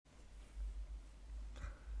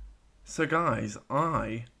So, guys,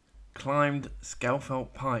 I climbed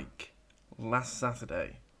Scafell Pike last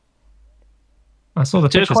Saturday. I saw the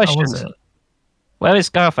Two pictures. How was questions. it? Where is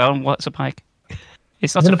Garfield and what's a pike?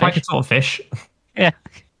 It's not Isn't a a pike a fish. sort of fish? Yeah,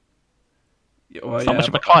 Well, it's not yeah, much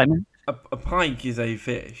of a climb. a pike is a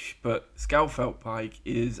fish, but Scafell Pike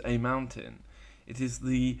is a mountain. It is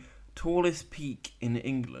the tallest peak in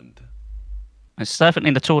England. It's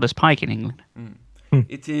certainly the tallest pike in England,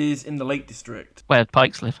 It is in the Lake District, where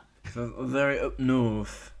pikes live. so very up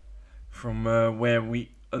north from where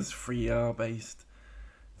us three are based.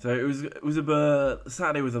 So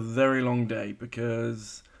Saturday was a very long day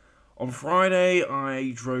because on Friday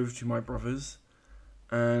I drove to my brother's,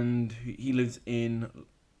 and he lives in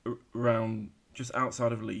around just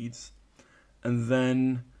outside of Leeds, and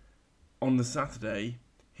then on the Saturday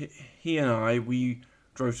he and we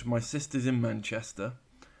drove to my sister's in Manchester,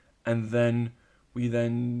 and then we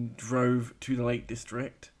then drove to the Lake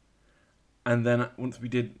District, and then once we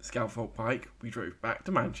did Scafell Pike we drove back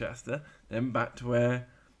to Manchester, then back to where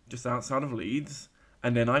just outside of Leeds,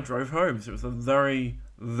 and then I drove home. So it was a very,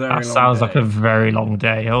 very That long sounds day. like a very long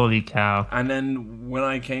day. Holy cow. And then when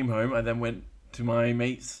I came home, I then went to my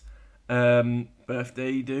mate's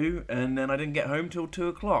birthday do, and then I didn't get home till 2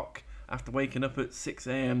 o'clock after waking up at 6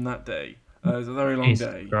 a.m. that day. It was a very long Jesus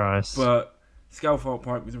day. Christ. But Scafell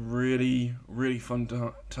Pike was a really, really fun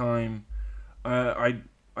time.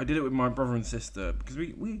 I did it with my brother and sister because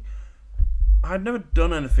I had never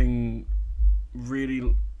done anything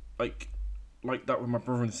really like that with my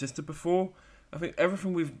brother and sister before. I think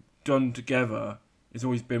everything we've done together has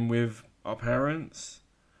always been with our parents,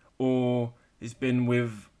 or it's been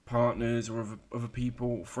with partners or other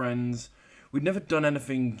people, friends. We'd never done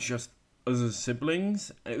anything just as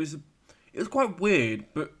siblings. It was quite weird,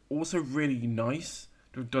 but also really nice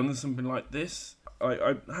to have done something like this.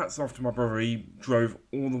 I hats off to my brother. He drove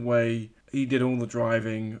all the way. He did all the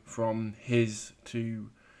driving from his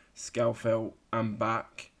to Scafell and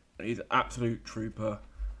back. He's an absolute trooper.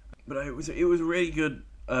 But it was a really good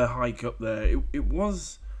hike up there. It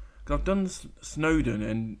was, because I've done Snowdon,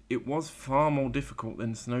 and it was far more difficult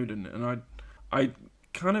than Snowdon. And I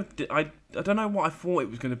kind of I don't know what I thought it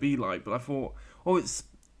was going to be like, but I thought, oh, it's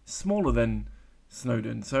smaller than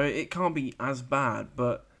Snowdon, so it can't be as bad.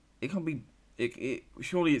 But it can't be.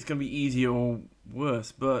 Surely it's going to be easier or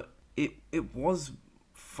worse. But it was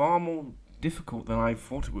far more difficult than I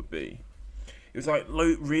thought it would be. It was like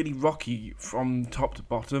really rocky from top to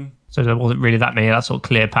bottom. So there wasn't really that many that sort of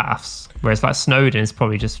clear paths. Whereas like Snowdon is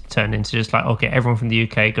probably just turned into just like, okay, everyone from the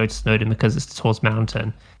UK go to Snowdon because it's the tallest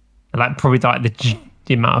mountain. And like probably like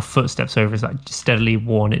the amount of footsteps over is like steadily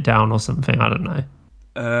worn it down or something. I don't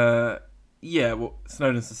know. Yeah, well,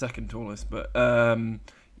 Snowdon's the second tallest, but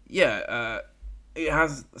it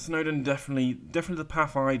has Snowdon definitely the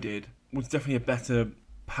path I did was definitely a better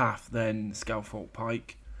path than Scafell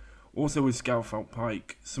Pike. Also with Scafell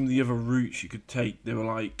Pike, some of the other routes you could take, they were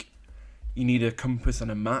like, you need a compass and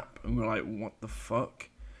a map, and we're like, what the fuck?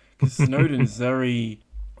 Because Snowdon's very,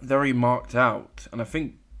 very marked out, and I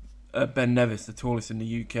think Ben Nevis, the tallest in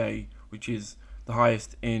the UK, which is the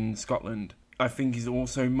highest in Scotland, I think is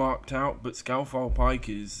also marked out, but Scafell Pike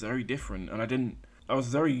is very different, and I was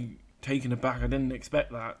very taken aback. I didn't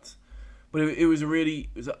expect that, but it was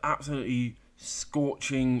an absolutely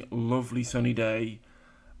scorching, lovely sunny day.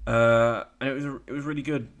 And it was really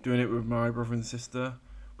good doing it with my brother and sister.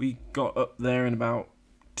 We got up there in about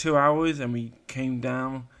 2 hours, and we came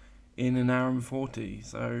down in an hour and 40.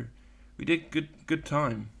 So we did good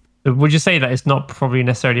time. Would you say that it's not probably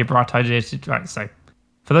necessarily a bright idea to like so?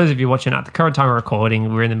 For those of you watching at the current time of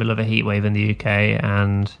recording, we're in the middle of a heat wave in the UK,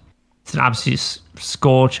 and it's an absolute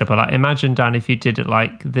scorcher. But like, imagine, Dan, if you did it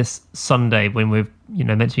like this Sunday when we're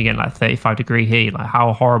meant to be getting like 35-degree heat. Like,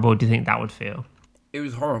 how horrible do you think that would feel? It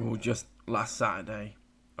was horrible just last Saturday.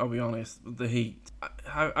 I'll be honest, with the heat.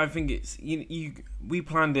 I think it's we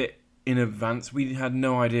planned it in advance. We had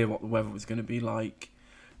no idea what the weather was going to be like.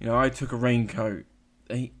 I took a raincoat.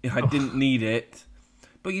 I didn't need it,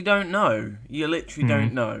 but you don't know. You literally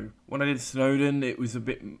don't know. When I did Snowdon, it was a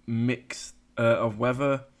bit mixed of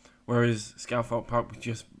weather, whereas Scafell Park was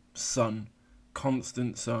just sun,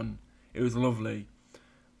 constant sun. It was lovely.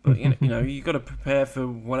 But you got to prepare for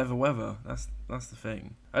whatever weather. That's the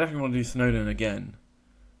thing. I definitely want to do Snowdon again.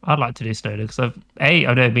 I'd like to do Snowdon because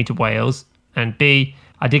I've never been to Wales, and B,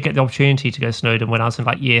 I did get the opportunity to go to Snowdon when I was in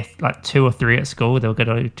like year 2 or 3 at school. They were going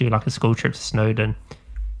to do like a school trip to Snowdon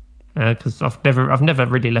because I've never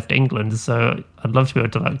really left England, so I'd love to be able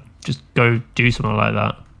to like just go do something like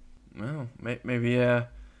that. Well, maybe a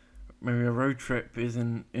road trip is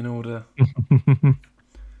in order.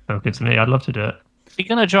 Oh, good to me. I'd love to do it. If you're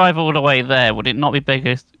gonna drive all the way there, would it not be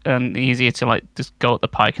bigger and easier to like just go up the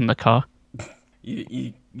pike in the car?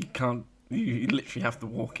 You can't. You literally have to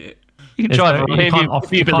walk it. You can drive You away can't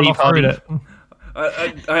if you believe off-road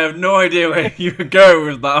Hardy. it. I have no idea where you would go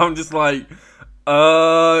with that. I'm just like,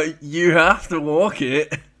 you have to walk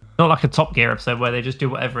it. Not like a Top Gear episode where they just do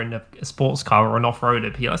whatever in a sports car or an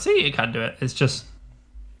off-roader. People are like, see, you can do it. It's just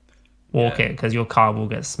walk it because your car will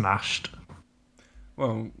get smashed.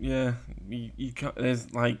 Well, yeah, you can't.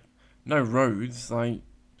 There's like no roads. Like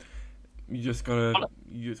you just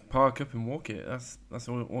park up and walk it. That's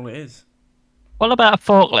all it is. What about a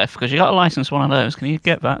forklift? Because you got to license one of those. Can you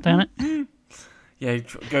get that down it? Yeah, he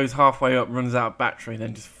goes halfway up, runs out of battery,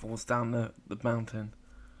 then just falls down the mountain.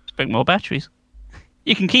 Just bring more batteries.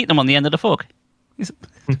 You can keep them on the end of the fork.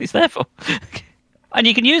 It's there for. And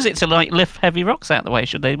you can use it to like lift heavy rocks out of the way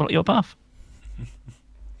should they block your path.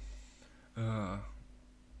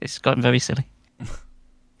 It's gotten very silly.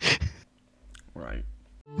 Right.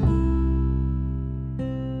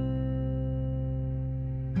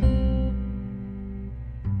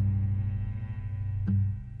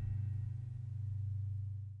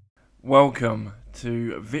 Welcome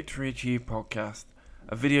to Victory Achieved Podcast,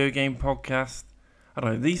 a video game podcast. I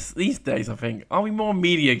don't know, these days I think, are we more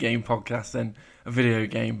media game podcast than a video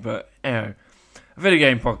game? But anyway, a video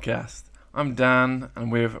game podcast. I'm Dan,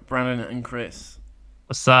 and we're with Brandon and Chris.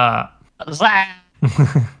 What's up?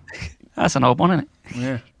 That's an old one, isn't it?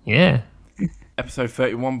 Yeah. Yeah. Episode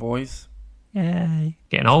 31, boys. Yay.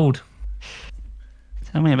 Getting old.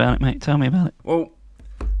 Tell me about it, mate. Tell me about it. Well,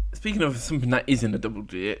 speaking of something that is in the double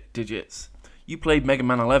digits, you played Mega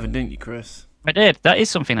Man 11, didn't you, Chris? I did. That is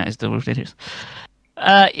something that is double digits.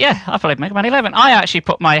 Yeah, I played Mega Man 11. I actually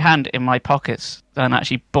put my hand in my pockets and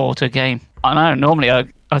actually bought a game. I know, normally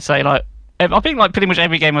I'd say, like, I think like pretty much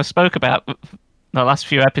every game I spoke about the last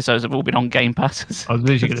few episodes have all been on Game Passes. I was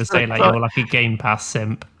literally going to say, like, you're like a Game Pass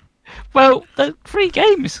simp. Well, they're free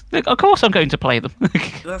games. Of course I'm going to play them.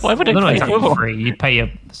 Why would I They're not pay exactly for them? free. You pay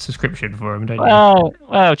a subscription for them, don't you?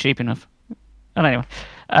 Well, cheap enough. And anyway,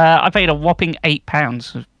 I paid a whopping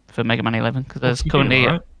 £8 for Mega Man 11 because there's You currently.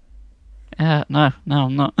 doing all right? No,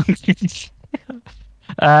 I'm not.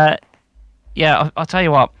 Yeah, I'll tell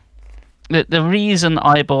you what. The reason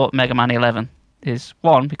I bought Mega Man 11 is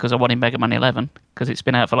one because I wanted Mega Man 11 because it's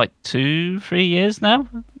been out for like 2-3 years now.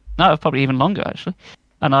 No, probably even longer actually,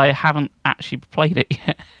 and I haven't actually played it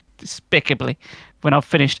yet. Despicably, when I've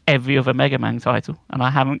finished every other Mega Man title and I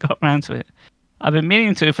haven't got around to it. I've been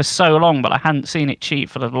meaning to for so long, but I hadn't seen it cheap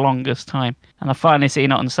for the longest time, and I finally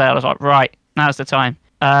seen it on sale. I was like, right, now's the time.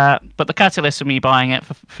 But the catalyst for me buying it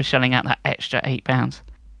for shelling out that extra £8.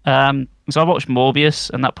 So I watched Morbius,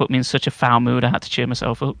 and that put me in such a foul mood. I had to cheer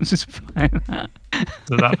myself up. Is it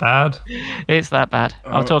that bad? It's that bad.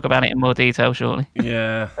 I'll talk about it in more detail shortly.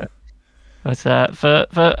 Yeah. But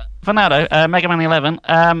for now though, Mega Man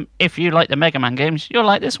 11. If you like the Mega Man games, you'll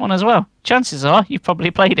like this one as well. Chances are you've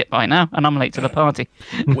probably played it by now, and I'm late to the party.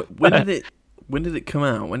 When did it come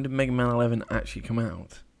out? When did Mega Man 11 actually come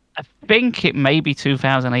out? I think it may be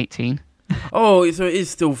 2018. Oh, so it is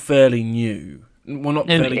still fairly new. Well, not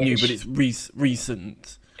fairly new, New-ish. but it's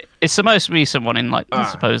recent. It's the most recent one in, like, I Ah.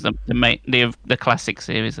 suppose the classic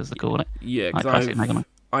series, as they call it. Yeah, Like classic Mega Man.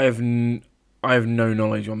 I have no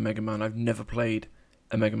knowledge on Mega Man. I've never played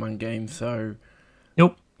a Mega Man game, so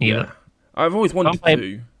Nope. yeah. Neither. I've always wanted play-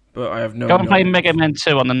 to, but I have no. Go and play knowledge. Mega Man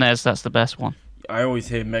 2 on the NES. That's the best one. I always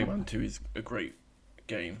hear Mega Man 2 is a great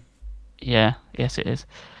game. Yeah, yes, it is.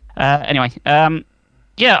 Anyway,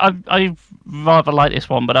 yeah, I rather like this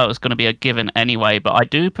one, but that was going to be a given anyway. But I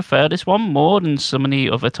do prefer this one more than so many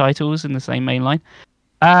other titles in the same main line.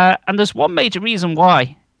 And there's one major reason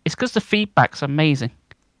why. It's because the feedback's amazing.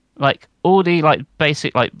 Like all the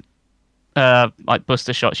basic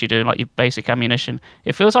buster shots you do, like your basic ammunition.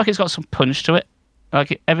 It feels like it's got some punch to it.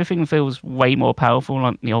 Like everything feels way more powerful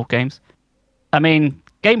like the old games. I mean,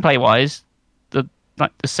 gameplay wise, the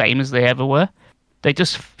same as they ever were. They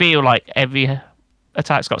just feel like every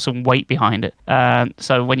attack's got some weight behind it.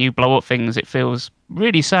 So when you blow up things, it feels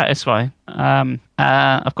really satisfying.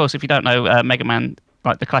 Of course, if you don't know, Mega Man,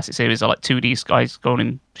 like the classic series, are like 2D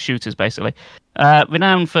sky-scrolling shooters, basically.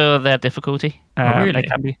 Renowned for their difficulty. Really? They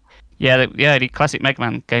can be. Yeah, the classic Mega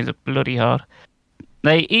Man games are bloody hard.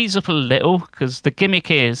 They ease up a little because the gimmick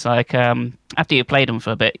is like after you play them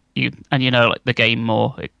for a bit, you know like the game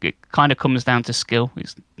more. It kind of comes down to skill.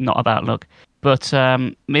 It's not about luck. But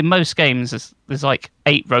in most games, there's like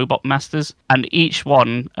 8 robot masters, and each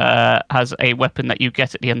one has a weapon that you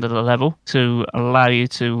get at the end of the level to allow you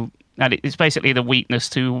to. And it's basically the weakness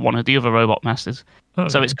to one of the other robot masters. Oh,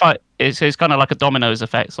 So it's kind of like a dominoes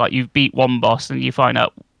effect. It's like you beat one boss and you find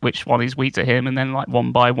out which one is weak to him, and then like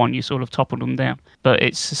one by one you sort of topple them down. But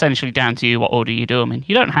it's essentially down to you what order you do them in.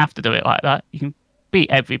 You don't have to do it like that. You can beat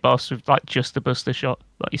every boss with like just the buster shot,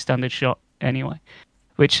 like your standard shot anyway.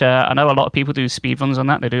 Which I know a lot of people do speedruns on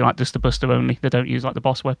that. They do like just the buster only. They don't use like the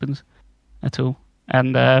boss weapons at all.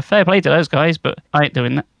 And fair play to those guys, but I ain't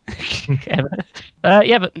doing that.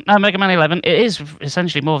 Yeah, but no, Mega Man 11, it is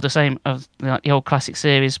essentially more of the same of the old classic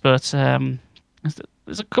series, but there's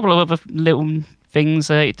a couple of other little things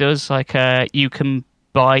that it does, like you can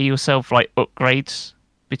buy yourself like upgrades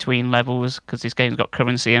between levels because this game's got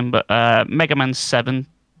currency in, but Mega Man 7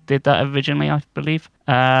 did that originally, I believe,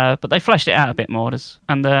 but they fleshed it out a bit more.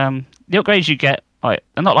 And the upgrades you get, like,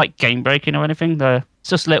 they're not like game breaking or anything. It's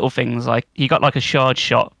just little things, like you got like a charge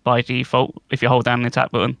shot by default if you hold down the attack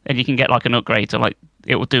button, and you can get like an upgrade to like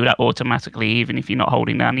it will do that automatically even if you're not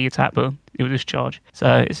holding down the attack button. It will just charge.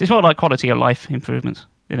 So it's more like quality of life improvements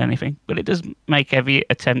than anything, but it does make every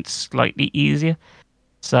attempt slightly easier.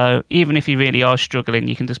 So even if you really are struggling,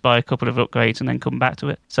 you can just buy a couple of upgrades and then come back to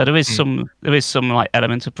it. So there is some like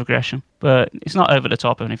element of progression, but it's not over the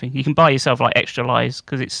top or anything. You can buy yourself like extra lives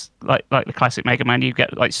because it's like the classic Mega Man. You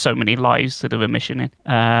get like so many lives to do a mission in.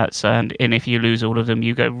 And if you lose all of them,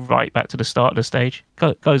 you go right back to the start of the stage.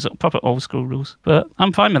 Goes proper old school rules. But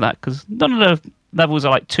I'm fine with that because none of the levels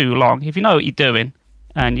are like too long. If you know what you're doing,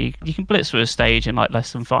 and you can blitz through a stage in like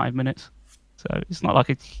less than 5 minutes. So it's not like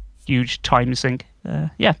a huge time sink.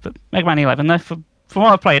 But Mega Man 11, though, from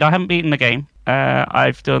what I've played, I haven't beaten the game.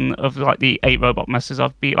 I've done, of like the 8 Robot Masters,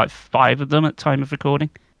 I've beat like 5 of them at time of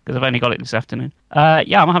recording because I've only got it this afternoon. I'm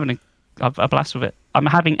having a blast with it. I'm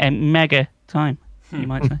having a mega time, you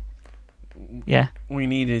might say. Yeah. All you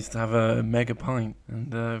need is to have a mega pint and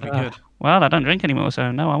be good. Well, I don't drink anymore,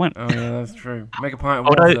 so no, I won't. Oh yeah, that's true. Mega pint of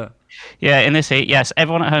water. Yeah, in this heat, yes.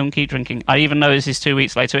 Everyone at home keep drinking. I even know this is 2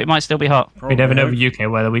 weeks later. It might still be hot. We never know the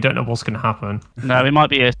UK weather. We don't know what's going to happen. No, it might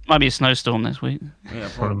be a snowstorm this week. Yeah,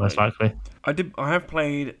 probably most likely. I have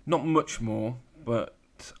played not much more, but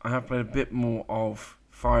I have played a bit more of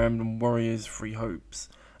Fire Emblem Warriors 3 Hopes.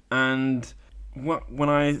 And when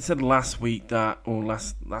I said last week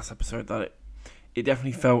last episode that it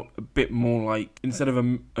definitely felt a bit more like, instead of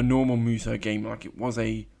a normal Musou game, like it was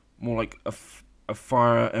more like a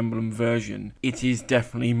Fire Emblem version, it is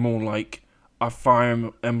definitely more like a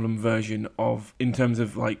Fire Emblem version of, in terms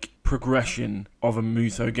of like progression of a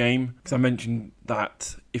Musou game. Because I mentioned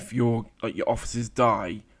that if your officers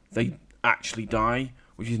die, they actually die,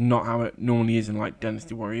 which is not how it normally is in like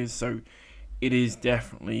Dynasty Warriors. So it is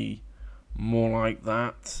definitely more like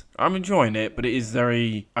that. I'm enjoying it, but it is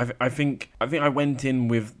very. I think I went in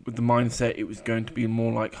with the mindset it was going to be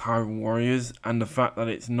more like Hyrule Warriors, and the fact that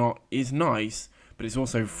it's not is nice, but it's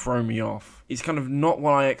also thrown me off. It's kind of not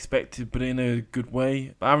what I expected, but in a good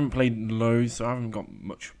way. But I haven't played loads, so I haven't got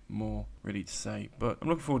much more really to say. But I'm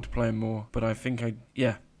looking forward to playing more. But I think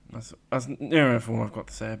that's near enough all I've got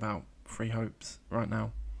to say about Free Hopes right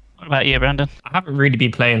now. What about you, Brandon? I haven't really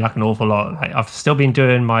been playing like an awful lot. Like, I've still been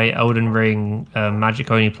doing my Elden Ring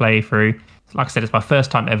Magic only playthrough. Like I said, it's my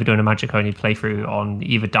first time ever doing a Magic only playthrough on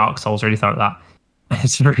either Dark Souls or anything like that.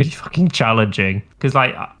 It's really fucking challenging because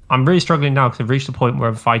like I'm really struggling now because I've reached the point where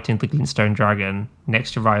I'm fighting the Glintstone Dragon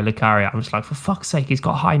next to Raya Lucaria. I'm just like, for fuck's sake, he's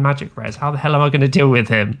got high magic res. How the hell am I going to deal with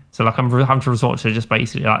him? So like I'm having to resort to just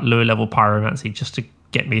basically like lower level pyromancy just to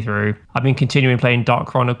get me through. I've been continuing playing Dark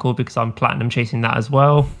Chronicle because I'm platinum chasing that as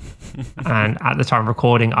well. And at the time of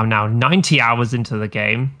recording, I'm now 90 hours into the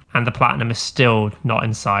game and the platinum is still not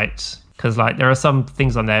in sight. Because like there are some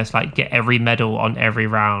things on there, it's like get every medal on every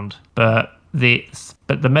round, but the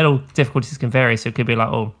medal difficulties can vary. So it could be like,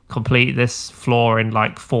 oh, complete this floor in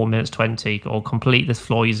like 4 minutes 20, or complete this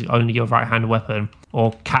floor using only your right hand weapon,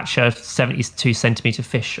 or catch a 72 centimeter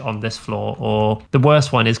fish on this floor, or the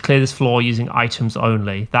worst one is clear this floor using items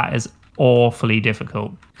only. That is awfully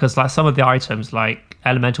difficult because like some of the items, like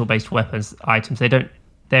elemental based weapons items,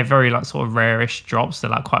 they're very like sort of rarish drops.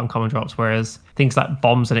 They're like quite uncommon drops, whereas things like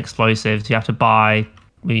bombs and explosives you have to buy,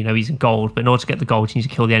 using gold, but in order to get the gold you need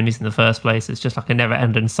to kill the enemies in the first place. It's just like a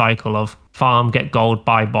never-ending cycle of farm, get gold,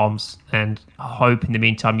 buy bombs, and hope in the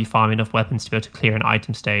meantime you farm enough weapons to be able to clear an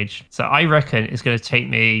item stage. So I reckon it's going to take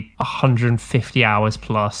me 150 hours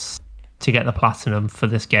plus to get the platinum for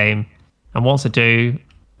this game, and once I do,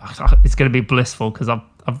 it's going to be blissful because I'm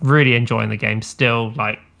really enjoying the game still.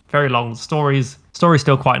 Like, very long story's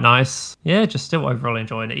still quite nice. Yeah, just still overall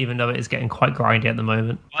enjoying it, even though it is getting quite grindy at the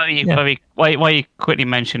moment. While you quickly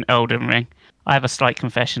mention Elden Ring, I have a slight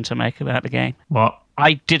confession to make about the game. What?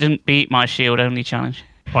 I didn't beat my shield only challenge.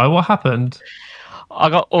 Why? What happened? I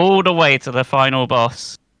got all the way to the final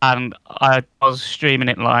boss, and I was streaming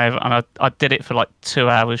it live, and I did it for like 2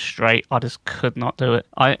 hours straight. I just could not do it.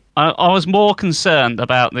 I was more concerned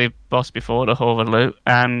about the boss before, the Horvath,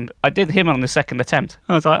 and I did him on the second attempt.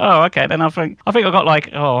 I was like, oh, okay. Then I think I got like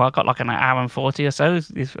an hour and 40 or so of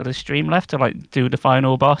the stream left to like do the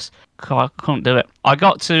final boss. I couldn't do it. I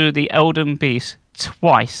got to the Elden Beast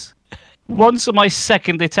twice. Once on my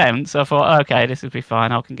second attempt, I thought, okay, this will be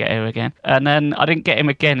fine. I can get here again. And then I didn't get him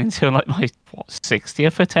again until like my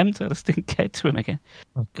 60th attempt. I just didn't get to him again.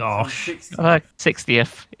 Oh gosh,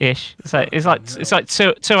 60th-ish. So it's like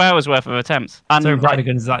two hours worth of attempts. And so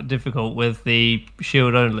Radagon's that difficult with the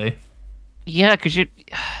shield only? Yeah,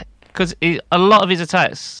 because a lot of his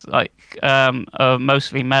attacks are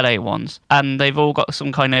mostly melee ones, and they've all got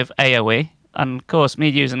some kind of AOE. And of course, me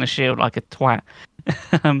using the shield like a twat.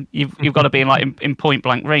 You've got to be in point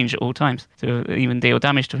blank range at all times to even deal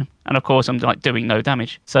damage to him. And of course, I'm like doing no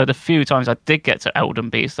damage. So the few times I did get to Elden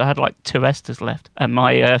Beast, I had like 2 Esthers left, and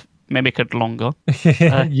my Mimic had long gone.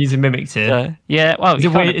 Using Mimic tier. Yeah, well,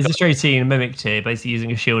 is it straight in Mimic tier, basically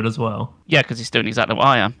using a shield as well? Yeah, because he's doing exactly what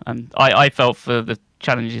I am, and I felt for the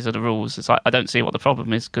challenges of the rules. It's like I don't see what the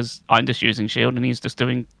problem is because I'm just using shield and he's just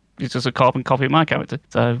a carbon copy of my character.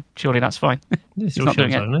 So surely that's fine. He's not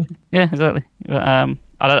doing it. only. Yeah, exactly. But,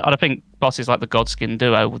 I think bosses like the Godskin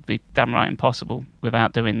Duo would be damn right impossible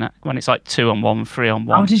without doing that. When it's like 2-on-1,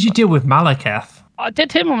 3-on-1. How did you deal with Malekith? I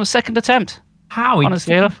did him on the second attempt. How? He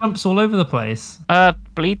honestly, jumps all over the place.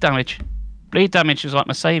 Bleed damage. Bleed damage was like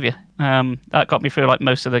my saviour. That got me through like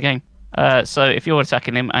most of the game. So if you're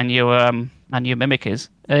attacking him and your Mimic is,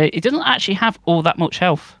 he doesn't actually have all that much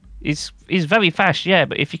health. He's very fast, yeah,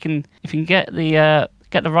 but if you can get the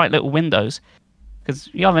right little windows, because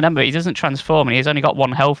you gotta remember he doesn't transform and he's only got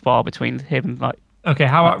 1 health bar between him and like. Okay,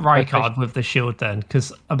 how about Rykard with the shield then?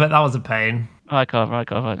 Because I bet that was a pain.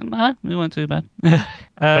 Rykard. No, it wasn't too bad.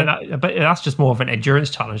 But that's just more of an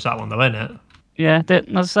endurance challenge, that one though, isn't it? Yeah,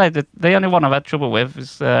 as I say, the only one I've had trouble with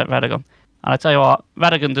is Radagon. And I tell you what,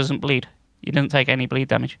 Radagon doesn't bleed. He doesn't take any bleed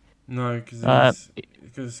damage. No, because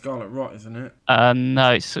it's Scarlet Rot, isn't it?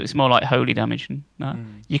 No, it's more like holy damage. No.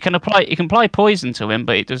 You can apply poison to him,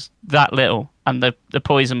 but it does that little, and the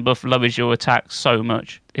poison buff lowers your attack so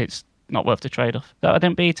much it's not worth the trade-off. So I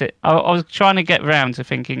didn't beat it. I was trying to get round to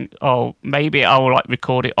thinking, oh, maybe I will like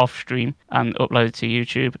record it off stream and upload it to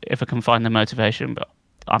YouTube if I can find the motivation, but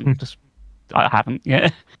I haven't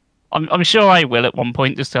yet. I'm sure I will at one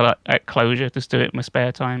point, just to like at closure, just do it in my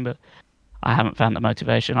spare time, but I haven't found the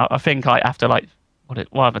motivation. I think like after like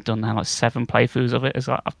what have I done now? Like 7 playthroughs of it. It's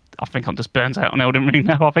like I think I'm just burnt out on Elden Ring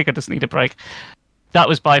now. I think I just need a break. That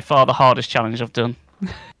was by far the hardest challenge I've done,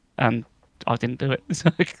 and I didn't do it. So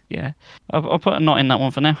yeah, I'll put a knot in that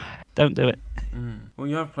one for now. Don't do it. Well,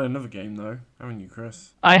 you have played another game though, haven't you,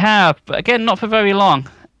 Chris? I have, but again, not for very long,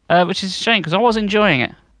 which is a shame because I was enjoying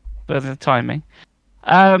it for the timing.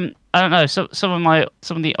 I don't know. Some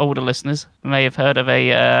of the older listeners may have heard of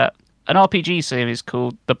an RPG series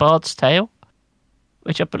called The Bard's Tale,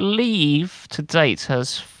 which I believe to date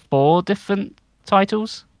has 4 different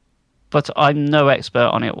titles, but I'm no expert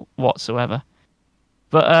on it whatsoever.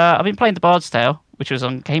 But I've been playing The Bard's Tale, which was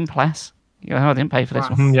on Game Pass. I didn't pay for this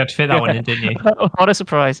one. You had to fit that one in, didn't you? What a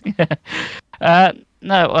surprise. Yeah.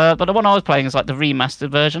 But the one I was playing is like the remastered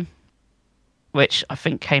version, which I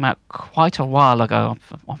think came out quite a while ago.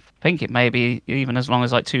 I think it may be even as long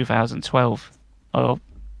as like 2012 or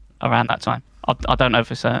around that time. I don't know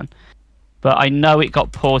for certain. But I know it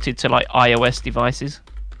got ported to like iOS devices.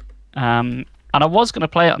 And I was going to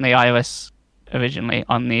play it on the iOS originally,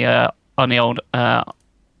 on the old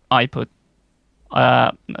iPod,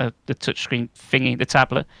 the touchscreen thingy, the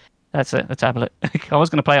tablet. That's it, the tablet. I was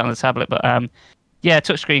going to play it on the tablet, but yeah,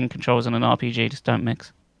 touchscreen controls and an RPG just don't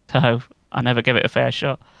mix. So I never give it a fair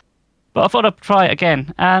shot. But I thought I'd try it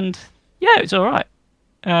again, and yeah, it's all right.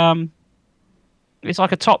 It's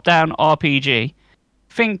like a top-down RPG.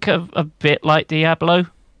 Think of a bit like Diablo,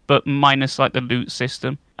 but minus like the loot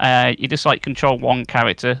system. You just like control one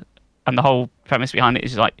character, and the whole premise behind it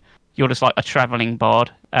is like you're just like a traveling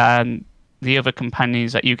bard, and the other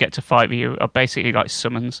companions that you get to fight with you are basically like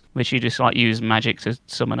summons, which you just like use magic to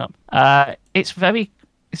summon up. It's very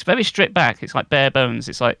stripped back. It's like bare bones.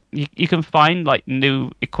 It's like you can find like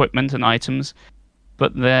new equipment and items,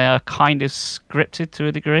 but they're kind of scripted to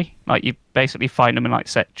a degree. Like you basically find them in like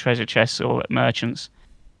set treasure chests or at merchants.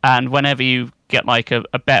 And whenever you get like a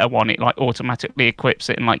better one, it like automatically equips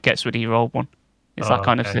it and like gets rid of your old one. It's that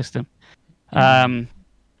kind of system.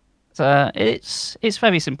 So it's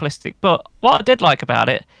very simplistic. But what I did like about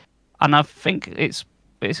it, and I think it's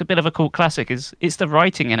a bit of a cool classic, is it's the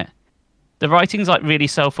writing in it. the writing's like really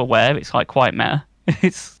self-aware. It's like quite meta.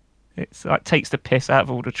 It's like takes the piss out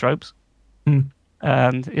of all the tropes. And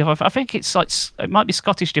I think it's like it might be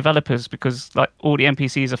Scottish developers because like all the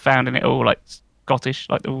NPCs are found in it all like Scottish,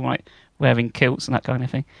 like they're all like wearing kilts and that kind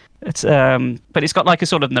of thing. It's but it's got like a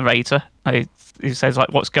sort of narrator who says like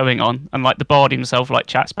what's going on, and like the bard himself like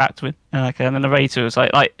chats back to him. And the narrator is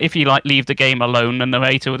like if you like leave the game alone, the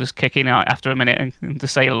narrator will just kick in out after a minute and to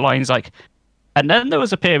say the lines like, and then there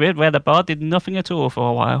was a period where the bard did nothing at all for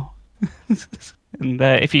a while. And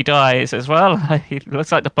if he dies as well, it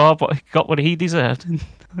looks like the bard got what he deserved.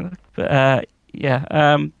 But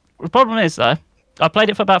the problem is though, I played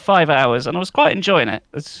it for about 5 hours and I was quite enjoying it,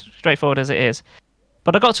 as straightforward as it is.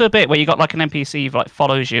 But I got to a bit where you got like an NPC who like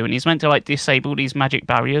follows you and he's meant to like disable these magic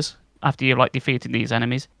barriers after you've like defeated these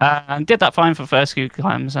enemies. And did that fine for the first few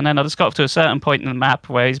times, and then I just got up to a certain point in the map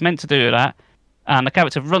where he's meant to do that, and the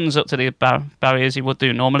character runs up to the barriers he would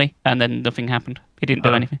do normally, and then nothing happened. He didn't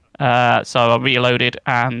do anything. So I reloaded,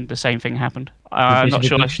 and the same thing happened. I'm not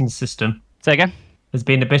sure. Glitch in the system. Say again? There's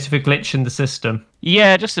been a bit of a glitch in the system.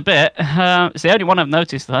 Yeah, just a bit. It's the only one I've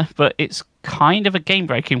noticed though, but it's kind of a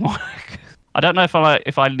game-breaking one. I don't know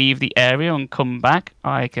if I leave the area and come back,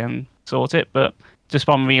 I can sort it, but just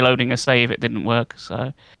on reloading a save, it didn't work.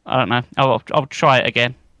 So I don't know. I'll try it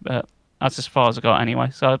again, but that's as far as I got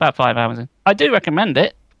anyway. So about 5 hours in. I do recommend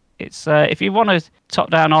it. It's if you want a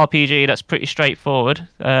top-down RPG that's pretty straightforward,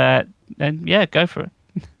 then yeah, go for it.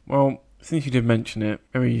 Well, since you did mention it,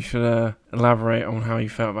 maybe you should elaborate on how you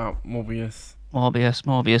felt about Morbius.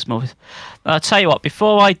 Morbius. I'll tell you what,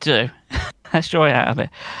 before I do, let's draw it out of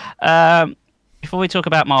it. Before we talk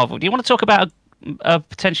about Marvel, do you want to talk about a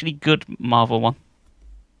potentially good Marvel one?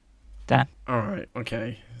 Dan? Alright,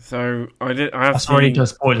 okay. So, I have That's already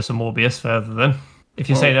does spoil us a Morbius further then. If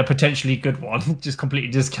you say a potentially good one, just completely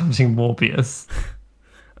discounting Morbius.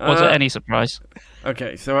 Was it any surprise?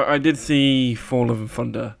 Okay, so I did see Fall of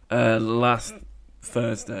Thunder last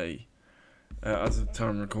Thursday, as of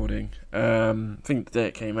time recording. I think the day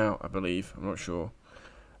it came out, I believe. I'm not sure.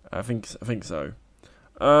 I think so.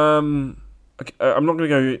 Okay, I'm not going to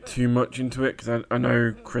go too much into it because I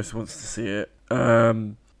know Chris wants to see it.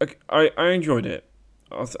 Okay, I enjoyed it.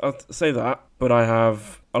 I'll say that, but I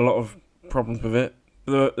have a lot of problems with it.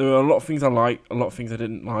 There were a lot of things I liked, a lot of things I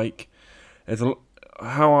didn't like.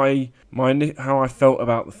 How I felt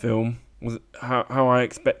about the film was how I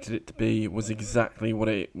expected it to be was exactly what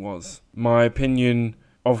it was. My opinion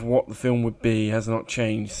of what the film would be has not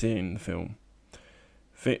changed seeing the film.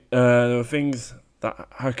 There were things that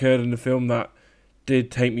occurred in the film that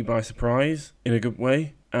did take me by surprise in a good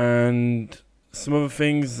way, and some other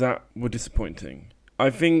things that were disappointing. I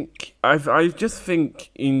just think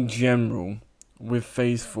in general with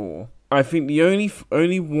Phase 4, I think the only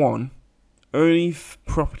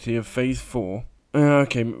property of Phase 4.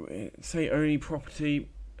 Say only property.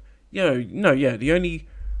 The only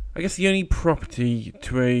property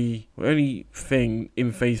only thing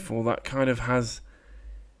in Phase 4 that kind of has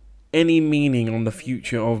any meaning on the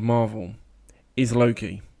future of Marvel is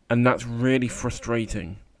Loki, and that's really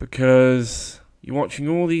frustrating because you're watching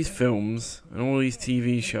all these films and all these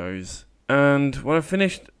TV shows, and when I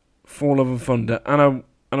finished Fall of Thunder, and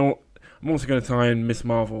I'm also going to tie in Miss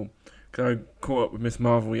Marvel, because I caught up with Miss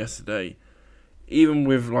Marvel yesterday. Even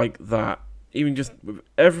with like that, even just with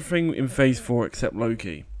everything in Phase 4 except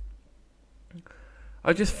Loki,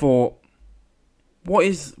 I just thought, what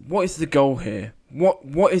is the goal here?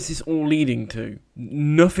 What is this all leading to?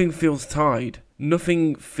 Nothing feels tied.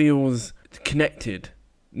 Nothing feels connected.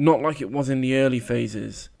 Not like it was in the early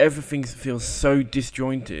phases. Everything feels so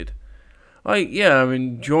disjointed. I'm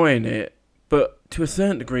enjoying it, but to a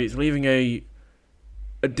certain degree, it's leaving a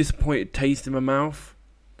disappointed taste in my mouth.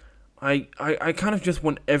 I kind of just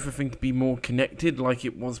want everything to be more connected like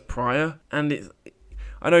it was prior. And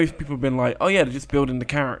I know people have been like, oh yeah, they're just building the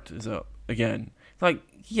characters up again. It's like,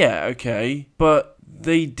 yeah, okay, but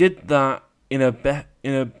they did that in a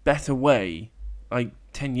better way, like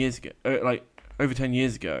 10 years ago, over 10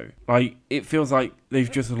 years ago. Like, it feels like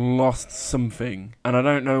they've just lost something, and I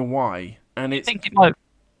don't know why. And it's.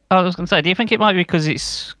 I was going to say, do you think it might be because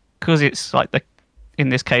it's like in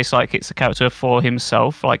this case, like it's a character for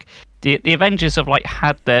himself? Like the Avengers have like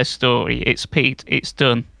had their story, it's peaked, it's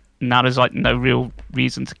done. Now there's like no real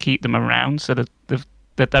reason to keep them around, so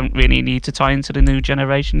they don't really need to tie into the new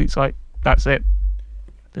generation. It's like that's it.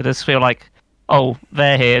 They just feel like, oh,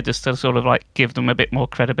 they're here just to sort of like give them a bit more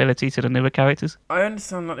credibility to the newer characters. I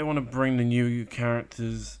understand that they want to bring the new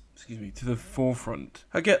characters, to the forefront.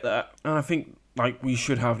 I get that, and I think like we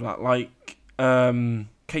should have that. Like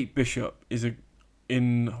Kate Bishop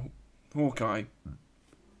in Hawkeye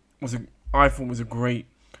was I thought was a great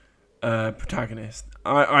protagonist.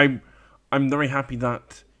 I'm very happy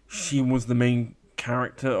that she was the main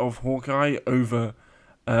character of Hawkeye over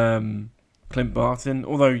Clint Barton.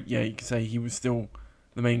 Although, yeah, you could say he was still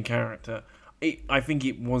the main character. I think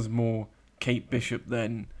it was more Kate Bishop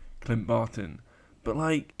than Clint Barton. But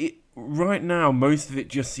like right now, most of it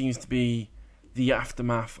just seems to be the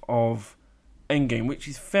aftermath of Endgame, which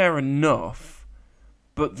is fair enough.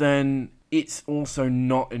 But then it's also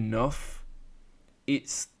not enough.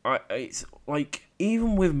 It's like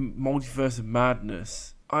even with Multiverse of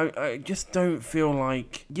Madness, I just don't feel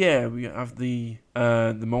like, yeah, we have the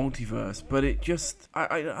multiverse, but it just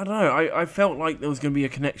I don't know. I felt like there was going to be a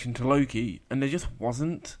connection to Loki, and there just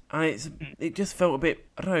wasn't, and it just felt a bit,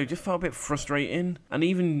 I don't know, it just felt a bit frustrating. And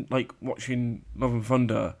even like watching Love and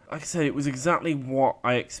Thunder, like I said, it was exactly what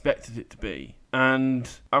I expected it to be, and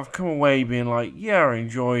I've come away being like, yeah, I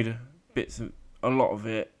enjoyed a lot of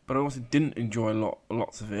it, but I also didn't enjoy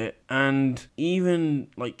lots of it, and even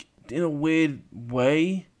like, in a weird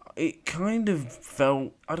way, it kind of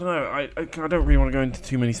felt, I don't know, I don't really want to go into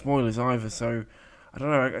too many spoilers either, so I don't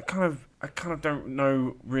know, I kind of don't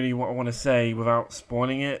know really what I want to say without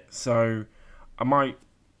spoiling it, so I'm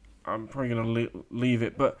probably going to leave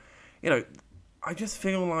it, but, you know, I just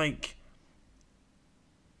feel like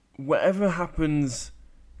whatever happens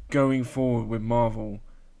going forward with Marvel,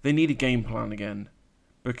 they need a game plan again,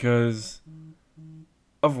 because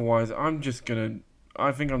otherwise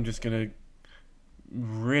I think I'm just going to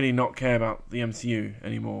really not care about the MCU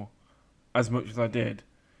anymore as much as I did.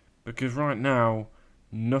 Because right now,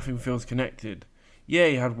 nothing feels connected. Yeah,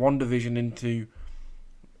 you had WandaVision into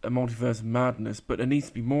a Multiverse of Madness, but there needs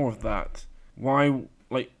to be more of that. Why,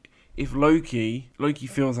 like, if Loki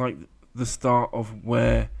feels like the start of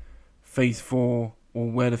where Phase 4 or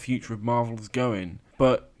where the future of Marvel is going,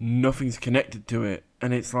 but nothing's connected to it.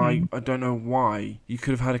 And it's like, I don't know why. You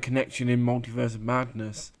could have had a connection in Multiverse of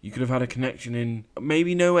Madness. You could have had a connection in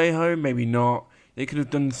maybe No Way Home, maybe not. They could have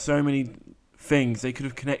done so many things. They could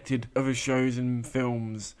have connected other shows and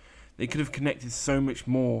films. They could have connected so much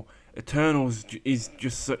more. Eternals is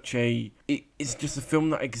just it's just a film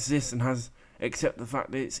that exists and has, except the fact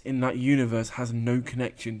that it's in that universe, has no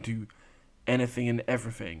connection to anything and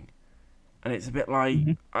everything. And it's a bit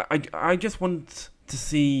like, I just want to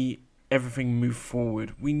see everything move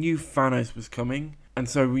forward. We knew Thanos was coming, and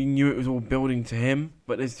so we knew it was all building to him,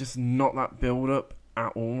 but there's just not that build up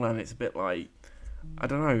at all, and it's a bit like, I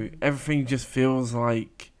don't know, everything just feels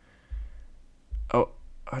like, I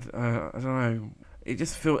don't know,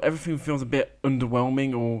 everything feels a bit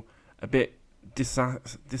underwhelming or a bit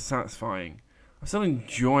dissatisfying. I'm still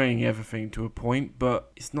enjoying everything to a point,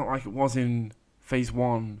 but it's not like it was in Phase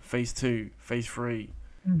 1, Phase 2, Phase 3.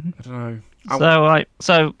 I don't know.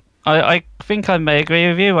 So I think I may agree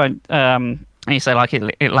with you when you say like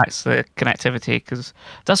it lacks the connectivity, because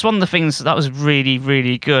that's one of the things that was really,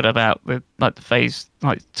 really good about the Phase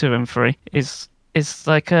 2 and 3 is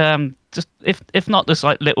like just if not just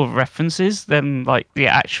like little references, then like the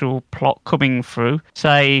actual plot coming through.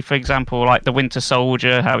 Say for example like the Winter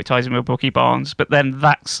Soldier, how it ties in with Bucky Barnes, but then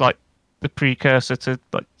that's like the precursor to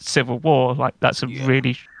like Civil War. Like that's a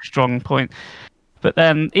really strong point. But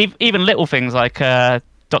then even little things like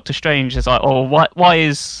Doctor Strange is like, oh, why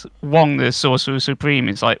is Wong the Sorcerer Supreme?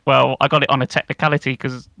 It's like, well, I got it on a technicality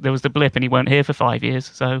because there was the blip and he weren't here for 5 years,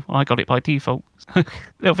 so I got it by default.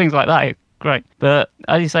 Little things like that, great. But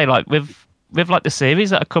as you say, like with like the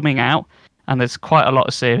series that are coming out, and there's quite a lot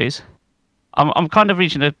of series, I'm kind of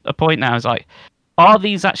reaching a point now. Is like, are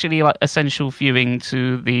these actually like essential viewing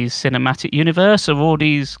to the cinematic universe, or are all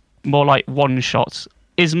these more like one shots?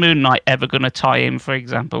 Is Moon Knight ever going to tie in, for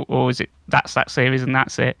example, or is it that's that series and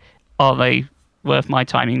that's it? Are they worth my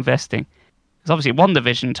time investing? Because obviously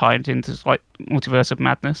WandaVision tied into like Multiverse of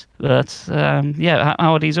Madness, but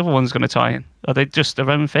how are these other ones going to tie in? Are they just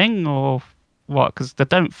their own thing, or what? Because they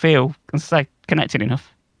don't feel, connected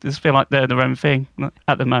enough. They just feel like they're their own thing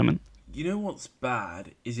at the moment. You know what's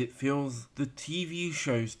bad is it feels the TV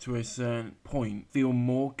shows to a certain point feel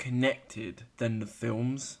more connected than the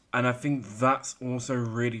films, and I think that's also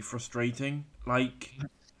really frustrating. Like,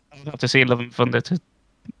 I'd have to see Love and Thunder to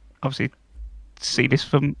obviously see this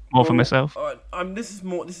for myself. This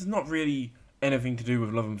is not really anything to do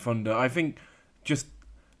with Love and Thunder. I think just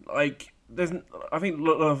like I think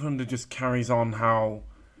Love and Thunder just carries on how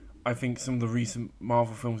I think some of the recent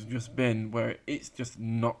Marvel films have just been, where it's just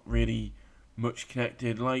not really much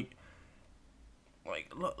connected. Like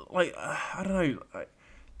I don't know.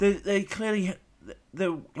 They clearly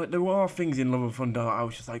there are things in Love and Thunder I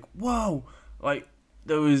was just like, whoa! Like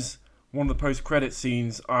there was one of the post-credit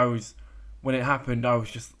scenes. I was when it happened, I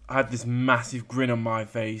had this massive grin on my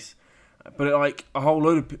face. But like a whole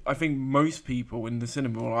load of, I think most people in the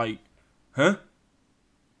cinema were like, "Huh?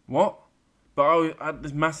 What?" But I had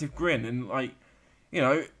this massive grin, and like, you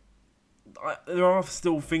know, there are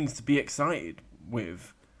still things to be excited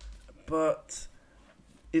with, but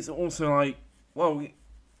it's also like, well,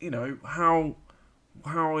 you know, how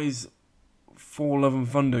is Thor: Love and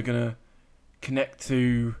Thunder gonna connect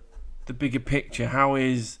to the bigger picture? How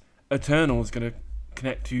is Eternals gonna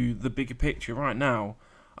connect to the bigger picture? Right now,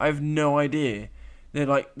 I have no idea.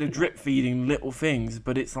 They're drip feeding little things,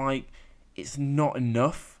 but it's like it's not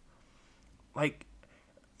enough. Like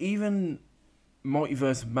even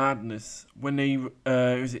Multiverse of Madness, when they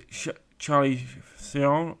was it Charlie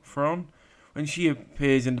Theron, when she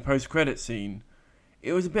appears in the post-credit scene,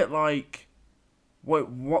 it was a bit like,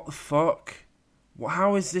 what the fuck?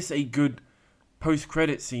 How is this a good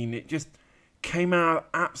post-credit scene? It just came out of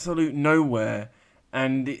absolute nowhere,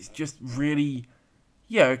 and it's just really,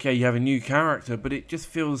 yeah, okay, you have a new character, but it just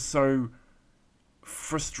feels so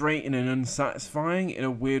frustrating and unsatisfying in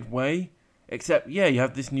a weird way. Except, yeah, you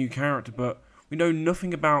have this new character, but we know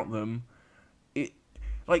nothing about them.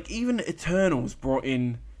 Like, even Eternals brought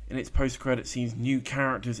in its post-credit scenes, new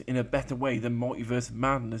characters in a better way than Multiverse of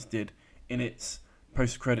Madness did in its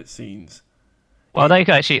post-credit scenes. Well, they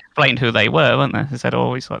actually explained who they were, weren't they? They said,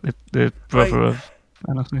 "Oh, he's like the brother of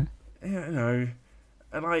Thanos." Yeah, you know,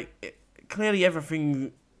 and like clearly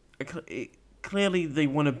everything, clearly they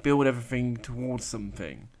want to build everything towards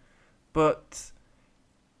something, but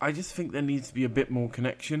I just think there needs to be a bit more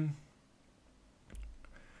connection.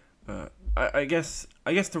 But I guess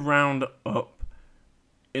to round up,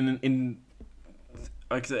 in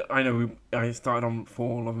like I said, I know I started on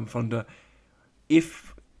Thor: Love and Thunder.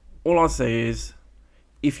 If all I'll say is,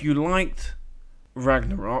 if you liked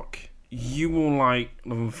Ragnarok, you will like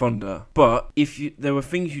Love and Thunder. But if there were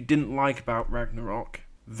things you didn't like about Ragnarok,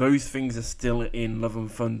 those things are still in Love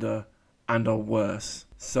and Thunder and are worse.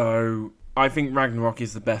 So I think Ragnarok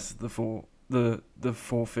is the best of the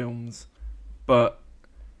four films, but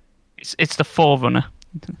it's the forerunner.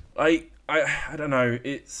 I don't know.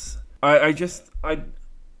 I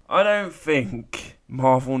don't think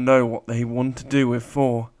Marvel know what they want to do with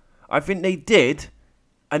Thor. I think they did,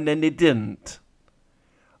 and then they didn't.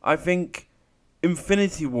 I think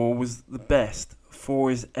Infinity War was the best Thor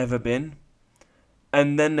has ever been,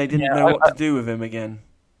 and then they didn't know what to do with him again.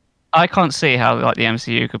 I can't see how like the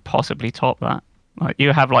MCU could possibly top that. Like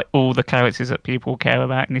you have like all the characters that people care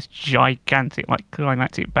about in this gigantic like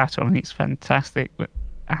climactic battle, and it's fantastic. But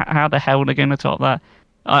how the hell are they going to top that?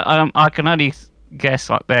 I can only guess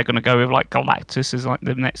like they're going to go with like Galactus as like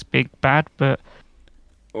the next big bad, but.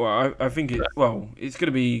 Well, I think it's going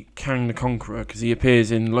to be Kang the Conqueror because he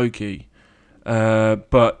appears in Loki.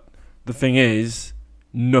 But the thing is,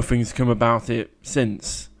 nothing's come about it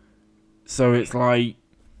since. So it's like,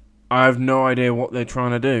 I have no idea what they're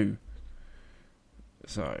trying to do.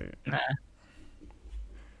 So. Nah.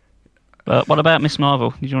 But what about Miss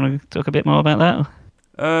Marvel? Did you want to talk a bit more about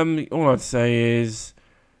that? All I'd say is,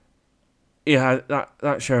 yeah,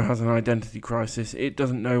 that show has an identity crisis. It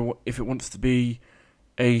doesn't know if it wants to be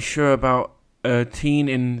a show about a teen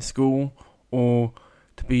in school or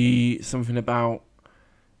to be something about,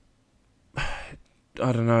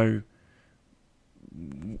 I don't know,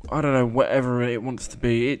 whatever it wants to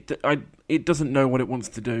be. It doesn't know what it wants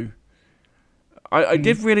to do. I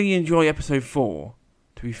did really enjoy episode 4,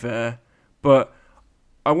 to be fair, but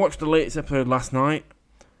I watched the latest episode last night.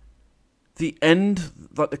 The end,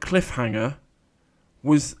 like the cliffhanger,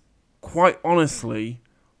 was quite honestly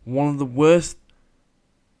one of the worst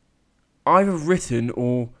either written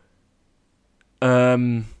or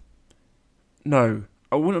no,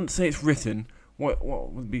 I wouldn't say it's written. What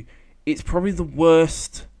would be? It's probably the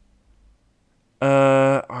worst.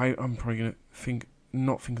 I'm probably gonna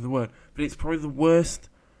not think of the word, but it's probably the worst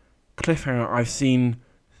cliffhanger I've seen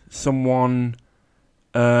someone.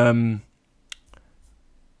 I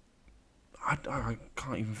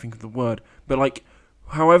can't even think of the word, but like,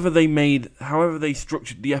 however they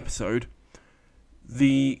structured the episode.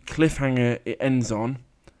 The cliffhanger it ends on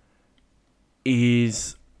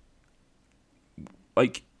is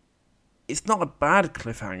like, it's not a bad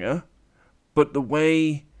cliffhanger, but the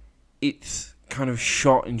way it's kind of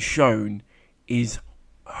shot and shown is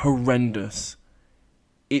horrendous.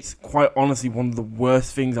 It's quite honestly one of the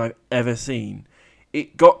worst things I've ever seen.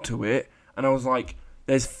 It got to it, and I was like,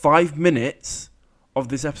 there's 5 minutes of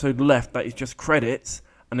this episode left that is just credits,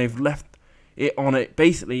 and they've left it on it.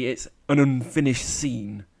 Basically, it's an unfinished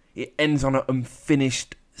scene. It ends on an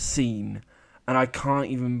unfinished scene, and I can't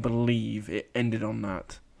even believe it ended on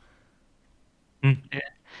that.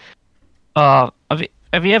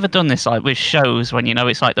 Have you ever done this like with shows when you know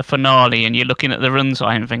it's like the finale and you're looking at the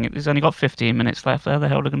runtime thinking it's only got 15 minutes left? How the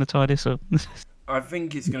hell are they going to tie this up? I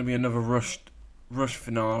think it's going to be another rush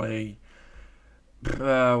finale.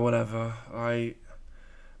 Whatever. I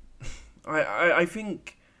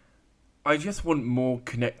think I just want more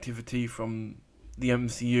connectivity from the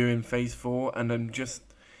MCU in Phase 4, and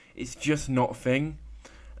it's just not a thing.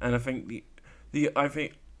 And I think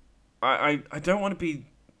I don't want to be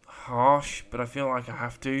harsh, but I feel like I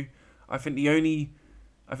have to. I think the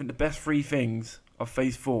best three things of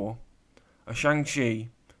Phase 4 are Shang-Chi,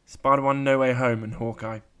 Spider-Man No Way Home, and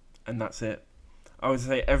Hawkeye, and that's it. I would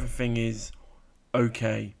say everything is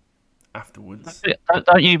okay afterwards.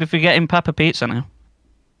 Don't you be forgetting Papa Pizza now?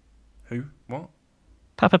 Who? What?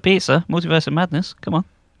 Papa Pizza, Multiverse of Madness. Come on,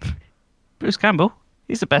 Bruce Campbell.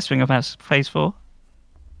 He's the best thing about Phase 4.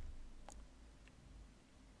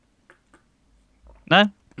 No.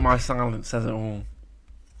 My silence says it all.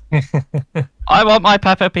 I want my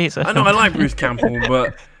Papa Pizza. I know I like Bruce Campbell,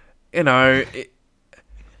 but you know,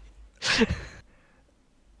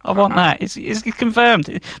 I want that. It's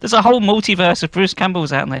confirmed. There's a whole multiverse of Bruce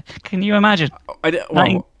Campbells out there. Can you imagine?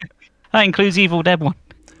 That includes Evil Dead 1.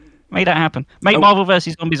 Make that happen. Make Marvel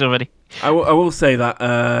vs. Zombies already. I will say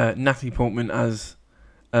that Natalie Portman as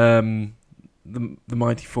the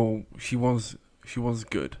Mighty Four, she was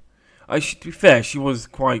good. To be fair, she was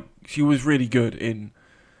really good in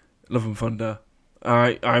Love and Thunder.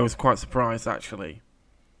 I was quite surprised, actually.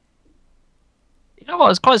 You know what? I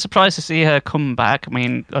was quite surprised to see her come back. I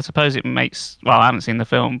mean, I suppose it makes... Well, I haven't seen the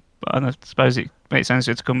film, but I suppose it makes sense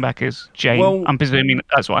for her to come back as Jane. Well, I'm presuming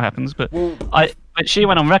that's what happens. But but she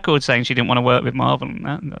went on record saying she didn't want to work with Marvel and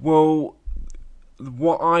that. Well,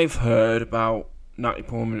 what I've heard about Natalie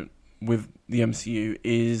Portman with the MCU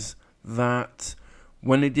is that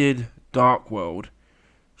when they did Dark World,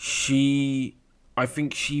 I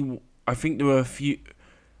think there were a few...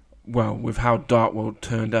 Well, with how Dark World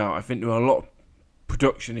turned out, I think there were a lot of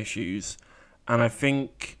production issues, and I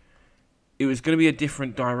think it was going to be a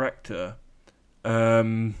different director,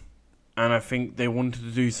 and I think they wanted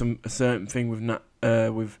to do a certain thing with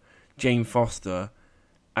Jane Foster,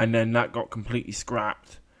 and then that got completely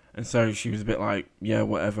scrapped, and so she was a bit like, yeah,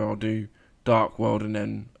 whatever, I'll do Dark World, and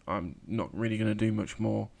then I'm not really going to do much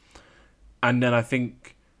more. And then I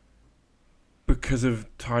think because of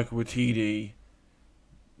Taika Waititi,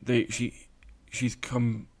 she's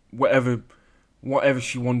come whatever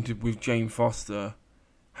she wanted with Jane Foster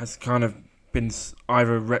has kind of been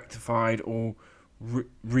either rectified or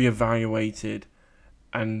reevaluated,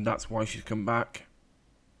 and that's why she's come back.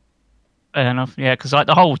 Fair enough, yeah, because like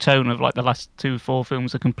the whole tone of like the last 4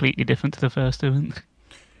 films are completely different to the first 2, aren't they?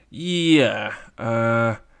 Yeah,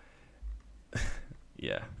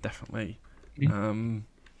 yeah, definitely. Yeah.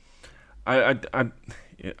 I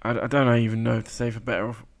don't even know to say for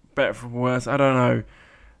better or for worse. I don't know.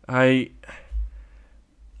 I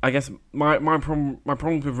guess my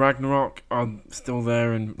problems with Ragnarok are still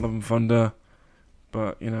there in Love and Thunder,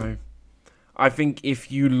 but you know, I think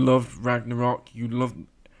if you loved Ragnarok,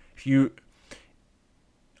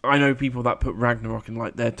 I know people that put Ragnarok in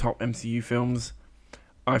like their top MCU films.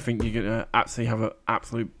 I think you're gonna absolutely have an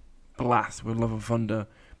absolute blast with Love and Thunder.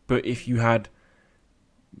 But if you had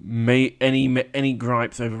any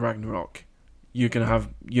gripes over Ragnarok,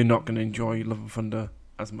 you're not gonna enjoy Love and Thunder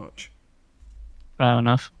as much. Fair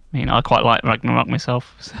enough. I mean, I quite like Ragnarok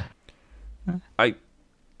myself. So. I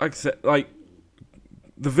said, like,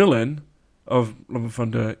 the villain of Love and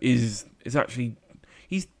Thunder is actually,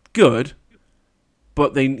 he's good,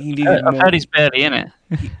 but he needed more. I've heard he's barely in it.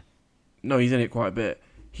 No, he's in it quite a bit.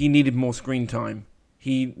 He needed more screen time.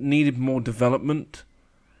 He needed more development.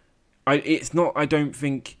 I don't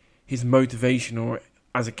think his motivation or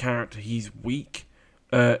as a character he's weak.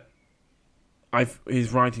 His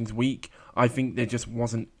writing's weak. I think there just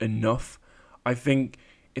wasn't enough. I think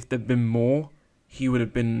if there'd been more, he would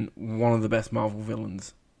have been one of the best Marvel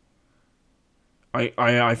villains.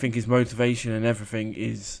 I think his motivation and everything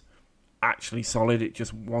is actually solid. It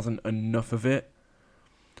just wasn't enough of it.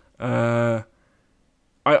 I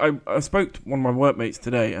spoke to one of my workmates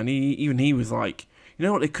today, and he was like, you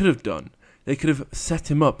know what they could have done? They could have set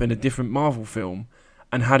him up in a different Marvel film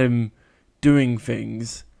and had him doing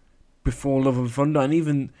things before Love and Thunder, and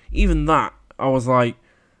even that, I was like,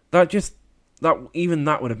 that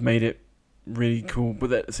would have made it really cool.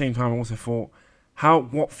 But at the same time, I also thought,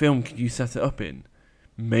 what film could you set it up in?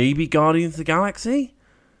 Maybe Guardians of the Galaxy,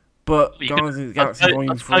 but Guardians of the Galaxy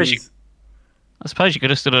Volume 3. I suppose you could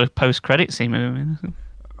have stood a post-credit scene movie.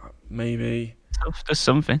 Maybe. Just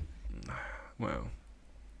something. Well,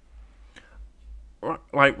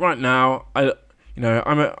 like right now, I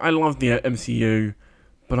love the MCU,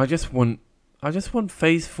 but I just want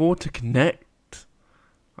Phase 4 to connect.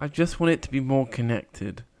 I just want it to be more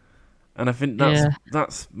connected, and I think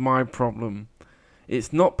that's my problem.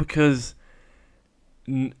 It's not because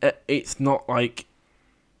it's not like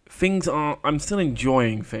things are. I'm still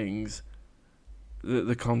enjoying things,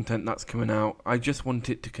 the content that's coming out. I just want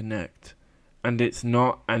it to connect, and it's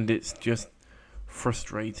not, and it's just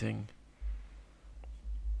frustrating.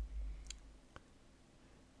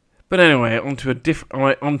 But anyway, onto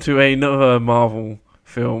another Marvel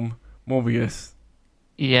film, Morbius.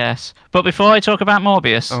 Yes, but before I talk about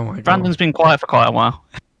Morbius, Oh my God. Brandon's been quiet for quite a while.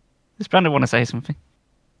 Does Brandon want to say something?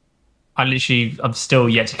 I'm still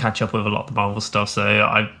yet to catch up with a lot of the Marvel stuff, so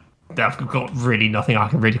I've got really nothing I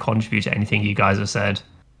can really contribute to anything you guys have said.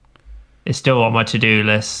 It's still on my to-do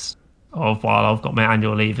list of while I've got my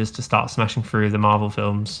annual leave is to start smashing through the Marvel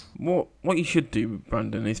films. What you should do,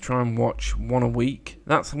 Brandon, is try and watch one a week.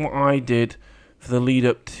 That's what I did for the lead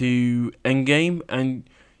up to Endgame, and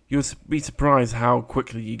you'll be surprised how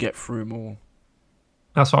quickly you get through them all.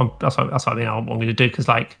 That's what I mean. I'm going to do because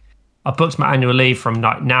I booked my annual leave from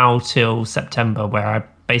like now till September, where I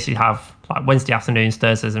basically have like Wednesday afternoons,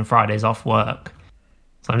 Thursdays, and Fridays off work.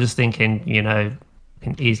 So I'm just thinking, I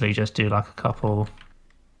can easily just do like a couple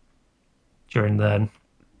during then.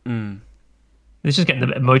 It's just getting a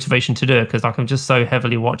bit of motivation to do it because I'm just so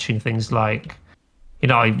heavily watching things like,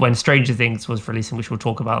 when Stranger Things was releasing, which we'll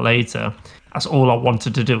talk about later. That's all I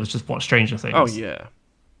wanted to do was just watch Stranger Things. Oh yeah.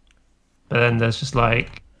 But then there's just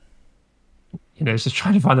like, it's just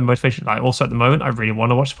trying to find the motivation. Like also at the moment, I really want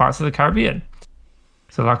to watch Pirates of the Caribbean.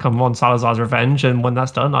 So like I'm on Salazar's Revenge, and when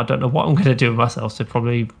that's done, I don't know what I'm going to do with myself. So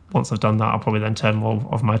probably once I've done that, I'll probably then turn more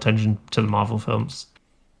of my attention to the Marvel films.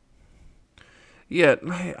 Yeah,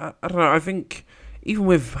 I don't know. I think even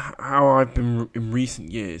with how I've been in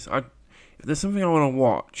recent years, if there's something I want to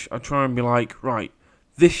watch, I try and be like, right,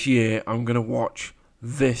 this year I'm going to watch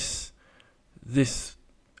this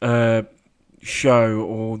show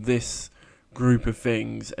or this group of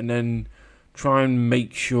things, and then try and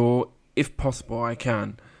make sure, if possible, I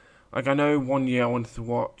can. Like I know one year I wanted to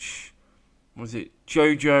watch, was it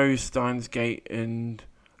JoJo, Steins Gate, and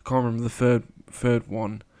I can't remember the third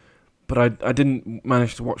one. But I didn't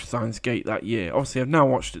manage to watch Steins Gate that year. Obviously, I've now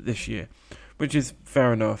watched it this year, which is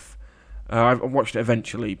fair enough. I've watched it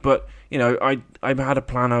eventually. But, I had a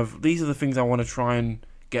plan of, these are the things I want to try and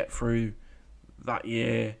get through that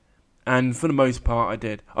year. And for the most part, I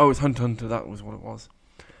did. Oh, it was Hunt Hunter, that was what it was.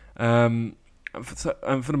 And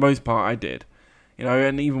for the most part, I did.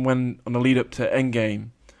 And even when, on the lead up to Endgame,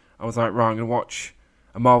 I was like, right, I'm going to watch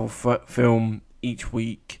a Marvel film each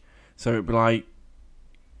week. So it'd be like,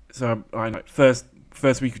 first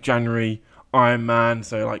week of January, Iron Man.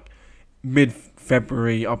 So like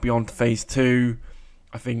mid-February, I'll be on to Phase 2.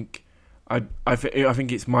 I think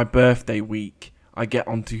it's my birthday week. I get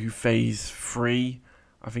onto Phase 3.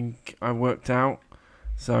 I think I worked out.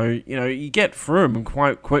 So you get through them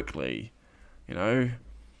quite quickly. You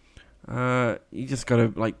just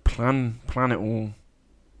gotta like plan it all.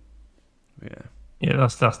 Yeah. Yeah,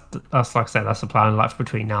 that's like I said, that's the plan. Like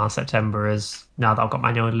between now and September is now that I've got my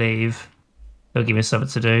annual leave, they'll give me something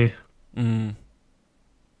to do.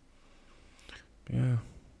 Yeah.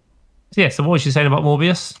 So, so what was you saying about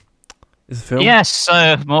Morbius? Is the film? Yes,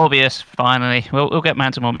 Morbius. Finally, we'll get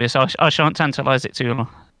round to Morbius. I shan't tantalise it too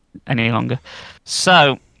any longer.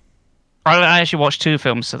 So, I actually watched two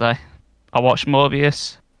films today. I watched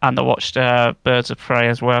Morbius and I watched Birds of Prey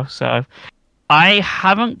as well. So. I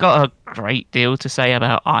haven't got a great deal to say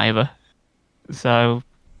about either. So,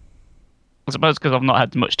 I suppose because I've not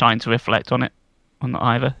had much time to reflect on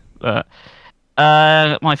either. But,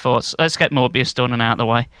 my thoughts. Let's get Morbius done and out of the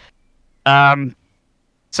way.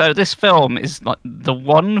 So this film is like the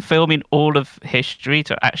one film in all of history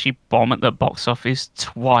to actually bomb at the box office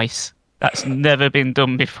twice. That's never been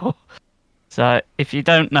done before. So, if you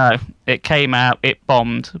don't know, it came out, it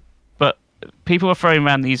bombed. But people are throwing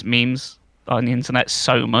around these memes on the internet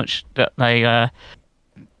so much that that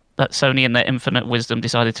Sony in their infinite wisdom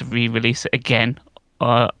decided to re-release it again,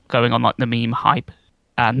 going on like the meme hype,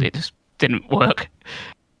 and it just didn't work.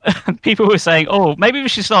 People were saying, "Oh, maybe we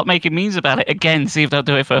should start making memes about it again, see if they'll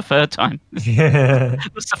do it for a third time." Yeah.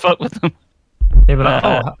 What's the fuck with them? They were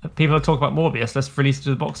like, people are talking about Morbius, let's release it to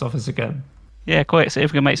the box office again. Yeah, quick, see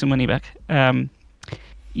if we can make some money back.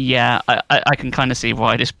 Yeah, I can kind of see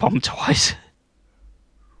why this bombed twice.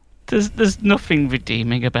 There's nothing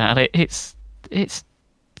redeeming about it. It's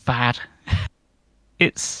bad.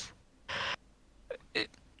 It's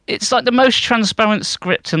it's like the most transparent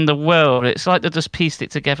script in the world. It's like they just pieced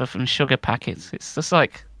it together from sugar packets. It's just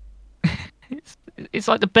like it's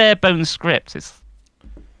like the bare bones script.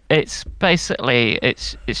 It's basically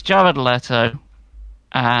it's Jared Leto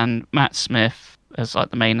and Matt Smith as like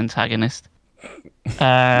the main antagonist.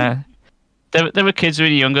 They were kids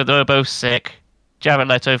when younger. They were both sick. Jared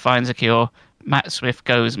Leto finds a cure. Matt Smith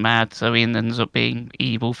goes mad, so he ends up being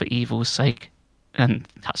evil for evil's sake, and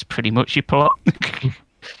that's pretty much your plot.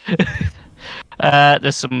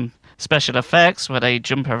 There's some special effects where they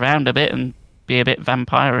jump around a bit and be a bit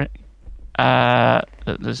vampiric.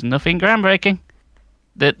 There's nothing groundbreaking.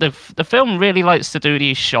 The film really likes to do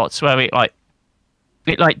these shots where it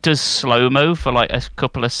does slow-mo for like a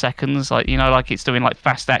couple of seconds, like like it's doing like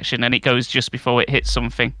fast action, and it goes just before it hits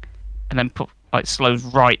something, and then slows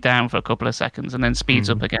right down for a couple of seconds and then speeds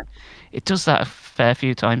up again. It does that a fair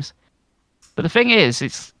few times. But the thing is,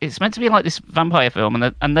 it's meant to be like this vampire film,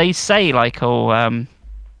 and they say like, they're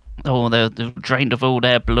drained of all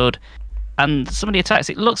their blood, and some of the attacks,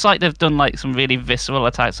 it looks like they've done like some really visceral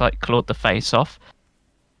attacks, like clawed the face off.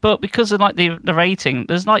 But because of like the rating,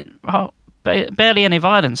 there's like barely any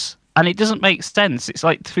violence, and it doesn't make sense. It's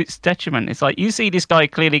like to its detriment. It's like you see this guy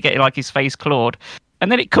clearly getting like his face clawed,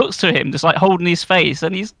 and then it cuts to him just like holding his face,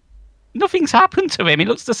 and nothing's happened to him. He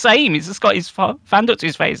looks the same. He's just got his hand up to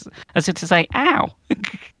his face as if to say, "Ow."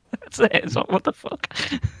 That's it. It's like, what the fuck?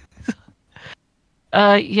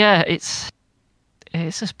 Yeah, it's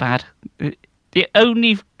just bad. The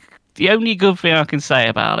only good thing I can say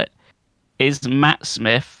about it is Matt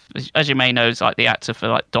Smith, as you may know, is like the actor for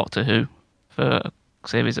like Doctor Who for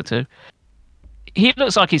series or two. He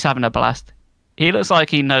looks like he's having a blast. He looks like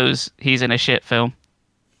he knows he's in a shit film,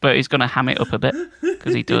 but he's gonna ham it up a bit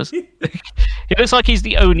because he does. He looks like he's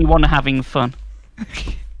the only one having fun.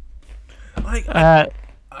 I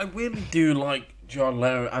really do like Jared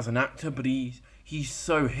Leto as an actor, but he's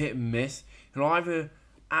so hit and miss. He'll either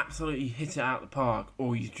absolutely hit it out the park,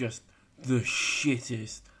 or he's just the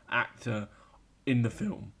shittest actor in the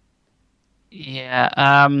film. Yeah,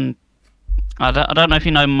 I don't know if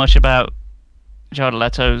you know much about Jared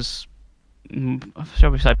Leto's,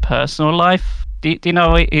 shall we say, personal life. Do you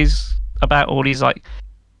know he's about all these like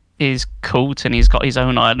his cult, and he's got his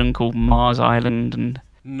own island called Mars Island, and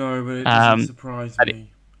no, but it doesn't surprise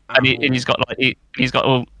me. And he's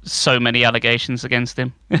got so many allegations against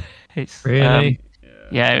him. It's really.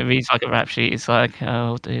 Yeah, he's like a rap sheet. It's like,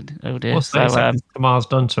 oh dear. What's Mars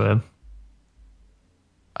done to him?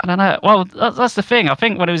 I don't know. Well, that's the thing. I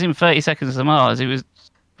think when it was in 30 Seconds to Mars, it was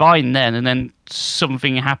fine then, and then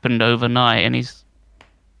something happened overnight, and he's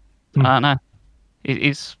I don't know.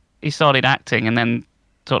 He started acting, and then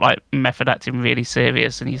sort of like method acting really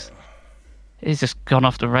serious, and he's just gone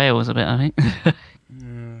off the rails a bit, I think.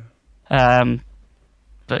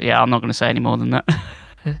 But yeah, I'm not going to say any more than that.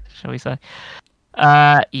 Shall we say?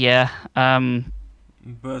 Yeah.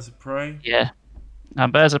 Birds of Prey. Yeah.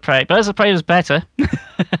 Birds of Prey. Birds of Prey was better.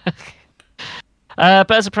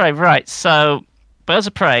 Birds of Prey. Right. So, Birds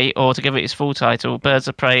of Prey, or to give it its full title, Birds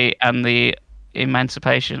of Prey and the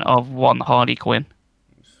Emancipation of One Harley Quinn.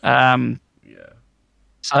 Yeah.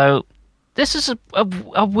 So, this is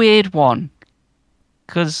a weird one,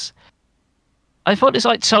 because I thought it's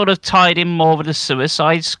like sort of tied in more with the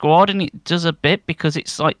Suicide Squad, and it does a bit because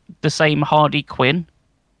it's like the same Harley Quinn,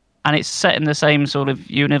 and it's set in the same sort of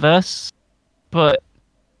universe, but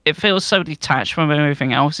it feels so detached from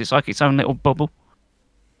everything else. It's like its own little bubble.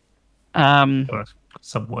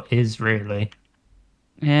 Somewhat is really.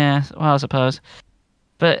 Yeah, well, I suppose,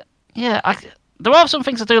 but yeah, there are some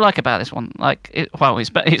things I do like about this one. Like, it's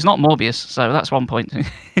not Morbius, so that's one point in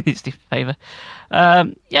its favour.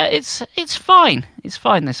 Yeah, it's fine. It's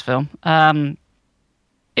fine, this film.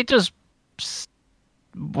 It does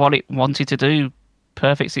what it wanted to do,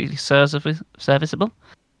 perfectly serviceable.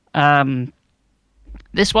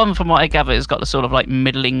 This one, from what I gather, has got the sort of like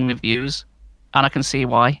middling reviews, and I can see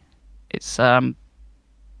why. It's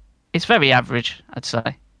very average, I'd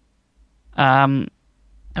say.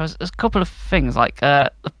 There's a couple of things like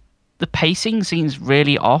the pacing seems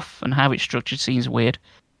really off, and how it's structured seems weird.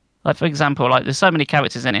 Like, for example, like there's so many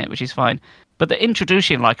characters in it, which is fine, but they're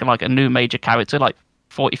introducing like a new major character like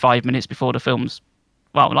 45 minutes before the film's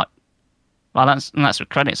that's with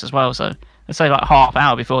credits as well. So let's say like half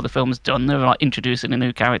hour before the film's done, they're like introducing a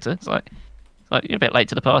new character. It's like you're a bit late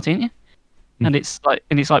to the party, aren't you? And it's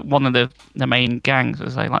like one of the main gangs, so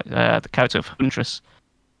say like the character of Huntress.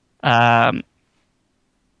 And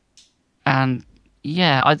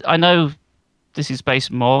yeah, I know this is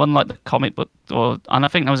based more on like the comic book, and I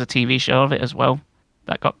think there was a TV show of it as well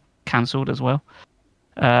that got cancelled as well,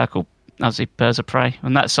 called obviously Birds of Prey,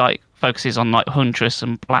 and that's like focuses on like Huntress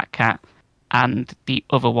and Black Cat, and the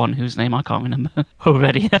other one whose name I can't remember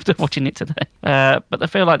already after watching it today. But I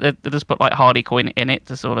feel like they just put like Harley Quinn in it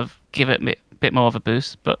to sort of give it a bit more of a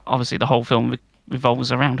boost. But obviously the whole film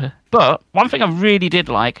revolves around her. But one thing I really did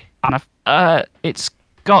like, and it's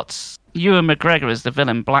got Ewan McGregor as the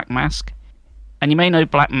villain, Black Mask. And you may know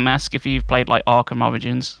Black Mask if you've played like Arkham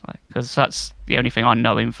Origins, because that's the only thing I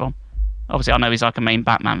know him from. Obviously, I know he's like a main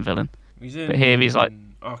Batman villain. But here he's like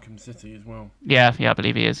Arkham City as well. Yeah, I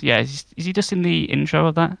believe he is. Yeah, is he just in the intro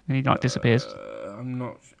of that and he like disappears? I'm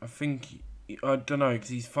not. I think I don't know because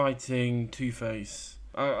he's fighting Two-Face.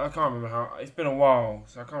 I can't remember how. It's been a while,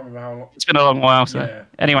 so I can't remember how long. It's been a long while. So yeah.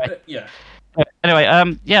 Anyway. Yeah.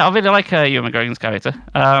 Anyway, yeah, I really like Ewan McGregor's character.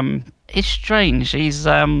 It's strange. He's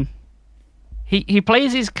he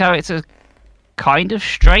plays his character kind of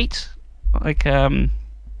straight, like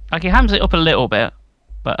he hams it up a little bit,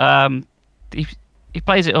 but he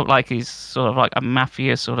plays it up like he's sort of like a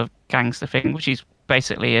mafia sort of gangster thing, which he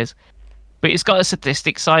basically is. But he's got a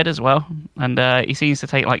sadistic side as well, and he seems to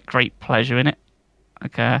take like great pleasure in it,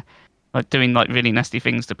 like doing like really nasty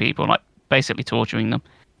things to people, like basically torturing them.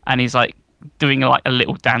 And he's like doing like a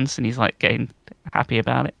little dance, and he's like getting happy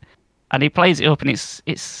about it. And he plays it up, and it's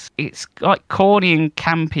like corny and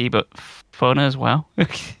campy, but fun as well,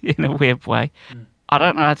 in a weird way. Mm. I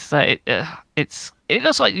don't know how to say it. It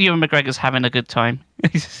looks like Ewan McGregor's having a good time.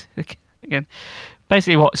 Again,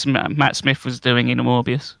 basically what Matt Smith was doing in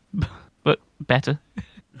Morbius, but better.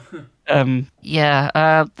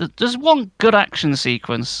 There's one good action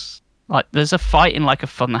sequence. Like there's a fight in like a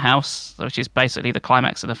fun house, which is basically the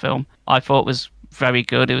climax of the film. I thought was very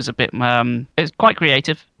good. It was a bit, it's quite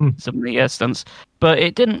creative, some of the stunts, but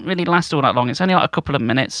it didn't really last all that long. It's only like a couple of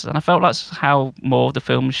minutes, and I felt that's how more of the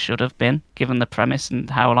film should have been, given the premise and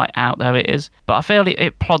how like out there it is. But I feel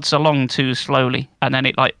it plods along too slowly, and then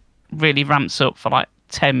it like really ramps up for like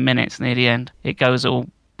 10 minutes near the end. It goes all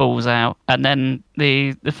balls out, and then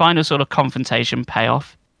the final sort of confrontation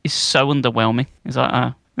payoff is so underwhelming. It's like,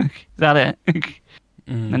 oh, is that it?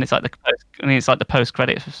 And it's like the post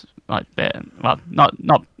credits like bit. Well, not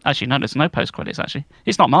actually. No, there's no post credits. Actually,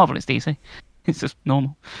 it's not Marvel. It's DC. It's just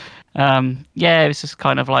normal. It's just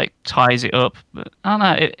kind of like ties it up. But I don't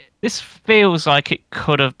know. This feels like it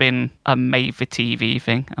could have been a made-for-TV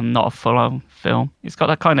thing and not a full-on film. It's got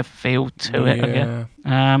that kind of feel to it.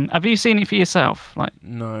 Yeah. Have you seen it for yourself? Like,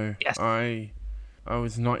 no. Yes. I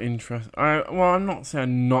was not interested. I'm not saying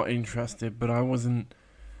I'm not interested, but I wasn't.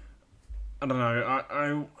 I don't know.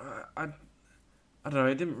 I don't know.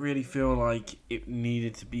 It didn't really feel like it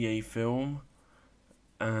needed to be a film,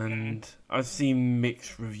 and I've seen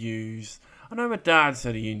mixed reviews. I know my dad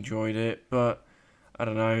said he enjoyed it, but I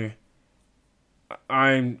don't know.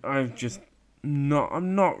 I'm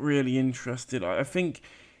not really interested. I think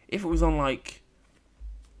if it was on like,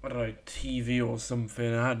 I don't know, TV or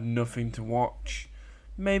something, I had nothing to watch,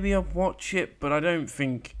 maybe I'd watch it. But I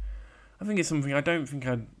think it's something. I don't think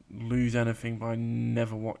I'd lose anything by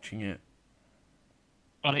never watching it.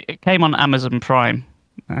 Well, it came on Amazon Prime,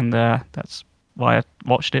 and that's why I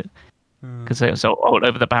watched it. Because it was all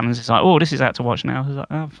over the banners. It's like, oh, this is out to watch now. I was like,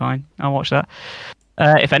 oh, fine, I'll watch that.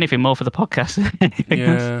 If anything, more for the podcast.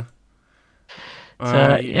 Yeah.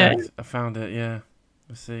 Yeah. I found it. Yeah.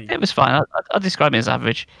 Let's see. It was fine. I'd describe it as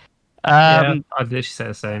average. I'd literally say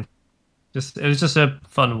the same. It was just a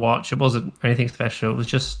fun watch. It wasn't anything special. It was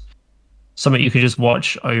just something you could just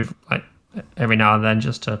watch over like every now and then,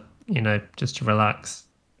 just to relax.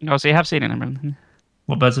 Oh, so you have seen it, then?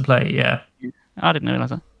 What, Birds of Prey? Yeah. I didn't realise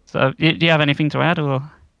that. So, do you have anything to add, or?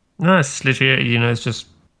 No, it's literally,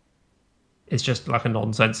 it's just like a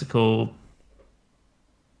nonsensical.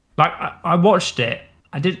 Like I watched it,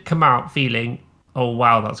 I did come out feeling, oh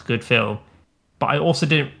wow, that's a good film, but I also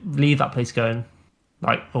didn't leave that place going,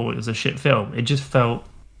 like, oh, it was a shit film. It just felt.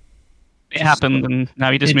 It happened, and now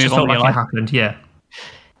you just move on. Like it happened, yeah.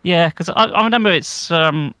 Yeah, because I remember it's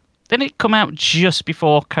didn't it come out just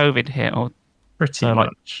before COVID hit, or pretty much?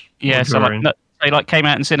 Like, yeah, so like came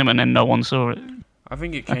out in cinema and then no one saw it. I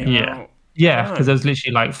think it came out. Yeah, because there was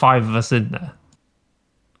literally like 5 of us in there.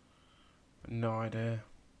 No idea.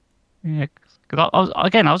 Yeah, because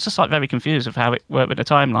I was just like very confused of how it worked with the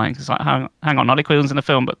timeline. Because like, hang on, Harley Quinn's in the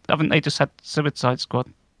film, but haven't they just had Suicide Squad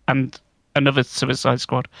and another Suicide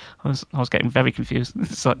Squad? I was getting very confused.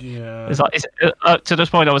 It's like, yeah. It's like to this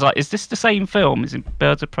point, I was like, is this the same film? Is it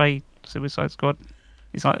Birds of Prey, Suicide Squad?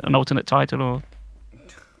 Is like an alternate title, or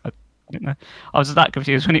I don't know. I was that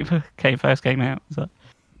confused when it first came out.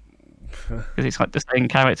 Because it's like the same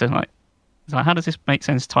character. Like, it's like, how does this make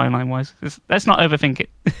sense timeline wise? Let's not overthink it.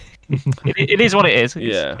 it is what it is.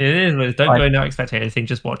 Yeah. It is. But don't go not expecting anything.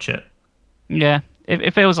 Just watch it. Yeah.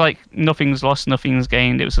 It feels like nothing's lost, nothing's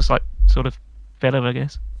gained. It was just like sort of filler, I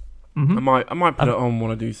guess. I might put it on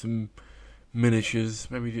when I do some miniatures,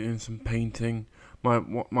 maybe doing some painting.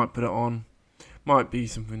 Might put it on. Might be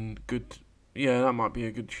something good. Yeah, that might be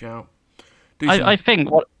a good shout. I think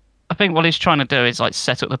what he's trying to do is like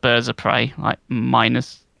set up the Birds of Prey, like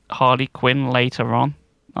minus Harley Quinn later on.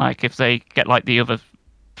 Like if they get like the other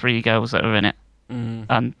 3 girls that are in it,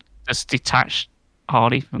 and just detach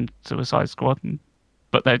Harley from Suicide Squad,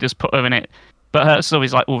 but they just put her in it. But her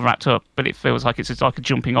story's like all wrapped up, but it feels like it's just like a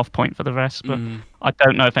jumping off point for the rest. But I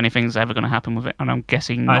don't know if anything's ever going to happen with it, and I'm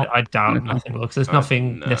guessing not. I doubt nothing will, because there's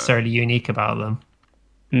nothing necessarily unique about them.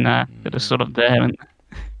 Nah, they're just sort of there, and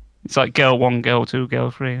it's like girl 1, girl 2, girl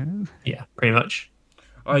 3. Yeah, pretty much.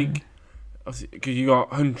 Like, because you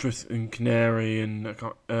got Huntress and Canary, and I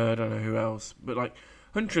don't know who else, but like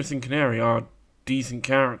Huntress and Canary are decent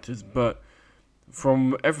characters, but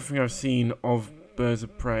from everything I've seen of Birds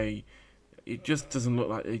of Prey, it just doesn't look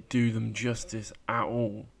like they do them justice at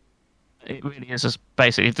all. It really is just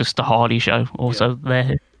basically just the Harley show. Also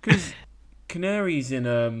there, because Canary's in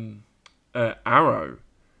Arrow,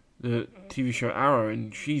 the TV show Arrow,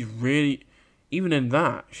 and she's really, even in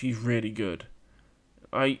that, she's really good.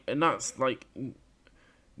 And that's like,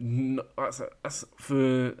 that's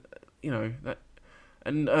for that,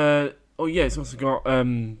 and it's also got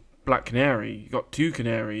Black Canary. You got 2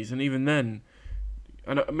 canaries, and even then,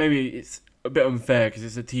 and maybe it's a bit unfair because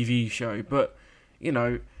it's a TV show, but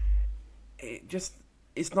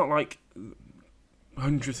it's not like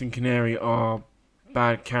Huntress and Canary are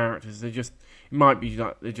bad characters. It might be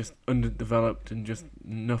like they're just underdeveloped and just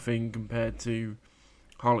nothing compared to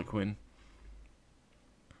Harley Quinn.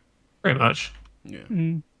 Pretty much. Yeah.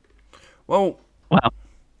 Well,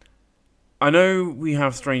 I know we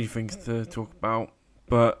have Stranger Things to talk about,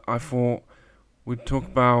 but I thought we'd talk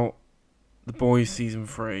about The Boys season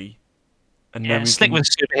 3, and then stick with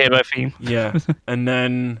superhero theme. Yeah, and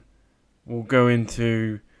then we'll go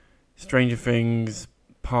into Stranger Things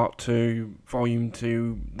Part 2, Volume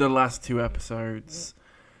 2, the last 2 episodes.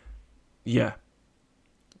 Yeah.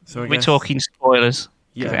 So we're talking spoilers.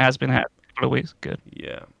 Yeah, it has been out a couple of weeks. Good.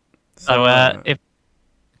 Yeah. So, if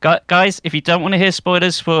if you don't want to hear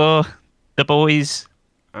spoilers for The Boys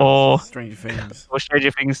or Stranger Things or Stranger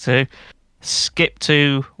Things 2, skip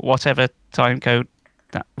to whatever time code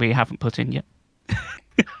that we haven't put in yet.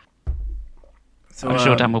 So I'm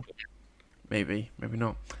sure Dan will. Maybe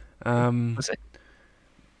not. We'll see.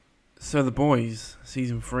 So The Boys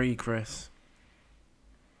season 3, Chris.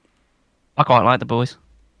 I quite like The Boys.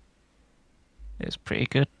 It's pretty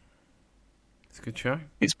good. It's a good show.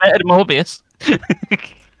 It's better than Morbius. To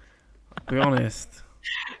be honest,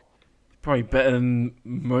 probably better than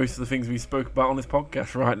most of the things we spoke about on this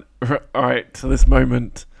podcast, right to this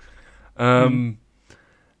moment. I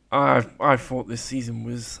thought this season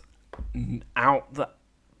was out the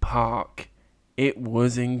park. It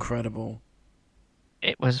was incredible.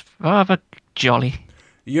 It was rather jolly.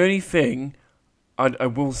 The only thing I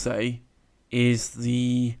will say is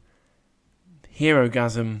the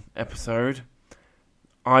Herogasm episode.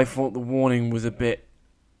 I thought the warning was a bit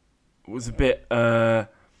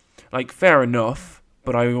like fair enough,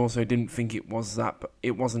 but I also didn't think it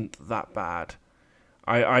wasn't that bad.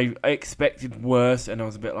 I expected worse, and I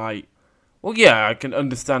was a bit like, well, yeah, I can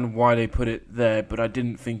understand why they put it there, but I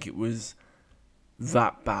didn't think it was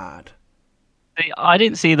that bad. I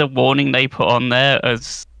didn't see the warning they put on there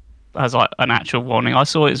as like an actual warning. I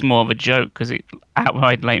saw it as more of a joke because it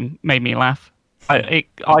outright made me laugh. I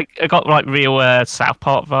got like real South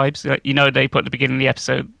Park vibes. Like, they put at the beginning of the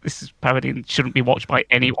episode, this is parody and shouldn't be watched by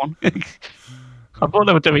anyone. I thought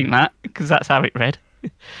they were doing that because that's how it read.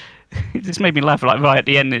 It just made me laugh. Like right at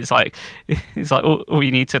the end, it's like all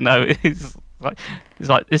you need to know is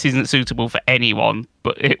like this isn't suitable for anyone,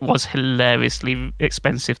 but it was hilariously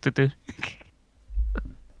expensive to do.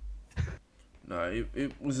 No,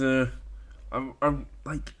 it was I'm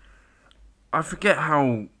like, I forget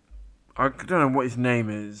how. I don't know what his name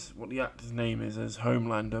is, what the actor's name is as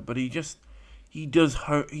Homelander, but he plays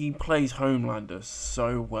Homelander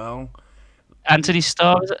so well. Anthony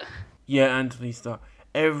Starr, is it? Yeah, Anthony Starr.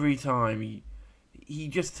 Every time he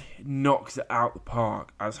just knocks it out the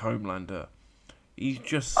park as Homelander. He's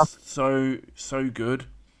just so good.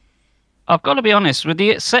 I've got to be honest, with the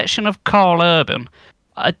exception of Carl Urban,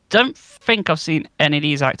 I don't think I've seen any of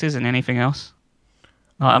these actors in anything else.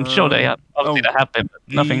 I'm sure they have. Obviously, they have been, but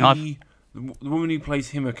nothing I've... The woman who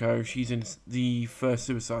plays Himiko, she's in the first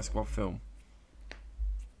Suicide Squad film.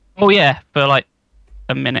 Oh, yeah, for like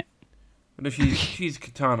a minute. No, she's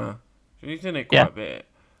Katana. She's in it quite Yeah. a bit.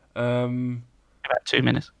 Um, About 2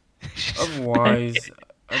 minutes. Otherwise,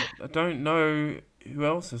 I don't know who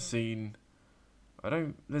else I've seen. I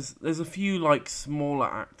don't. There's a few like smaller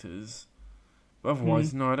actors. But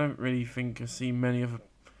otherwise, no, I don't really think I've seen many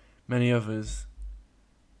others.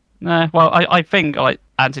 No, well, I think like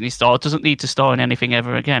Anthony Starr doesn't need to star in anything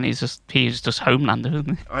ever again. He's just Homelander,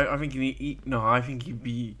 isn't he? I think I think he'd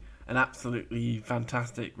be an absolutely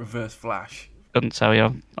fantastic Reverse Flash. Couldn't tell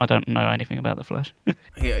you. I don't know anything about the Flash.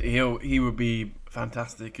 He would be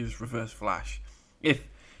fantastic as Reverse Flash if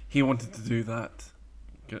he wanted to do that.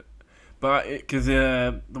 But because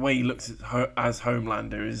the way he looks as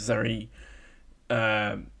Homelander is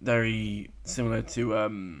very similar to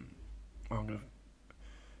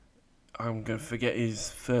I'm gonna forget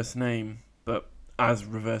his first name, but as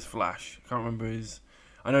Reverse Flash, I can't remember his.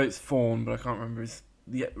 I know it's Fawn, but I can't remember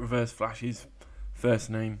the Reverse Flash's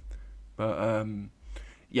first name. But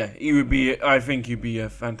yeah, he would be. I think he'd be a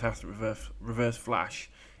fantastic Reverse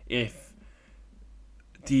Flash if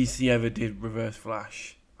DC ever did Reverse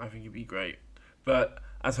Flash. I think he'd be great. But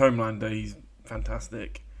as Homelander, he's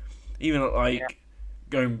fantastic. Even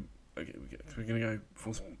going. Okay, we're gonna go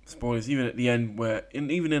full spoilers. Even at the end,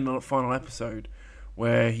 even in the final episode,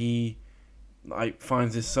 where he like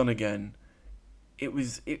finds his son again, I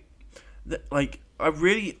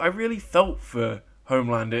really felt for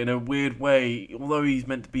Homelander in a weird way. Although he's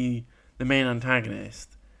meant to be the main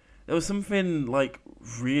antagonist, there was something like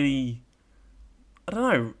really, I don't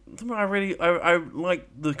know. Something I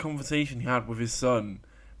liked the conversation he had with his son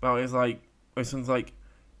about his son's like,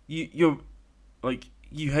 you're like.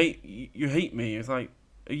 You hate me. It's like,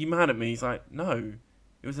 are you mad at me? He's like, no,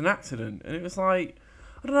 it was an accident. And it was like,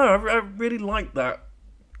 I don't know. I really liked that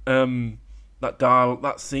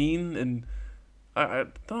that scene, and I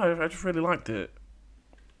don't know. I just really liked it.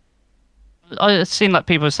 I've seen like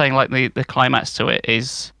people saying like the climax to it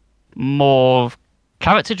is more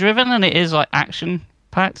character driven than it is like action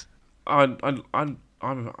packed. I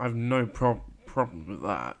have no problem with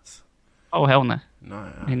that. Oh hell no! No,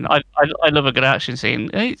 I mean, I love a good action scene.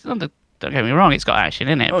 Don't get me wrong, it's got action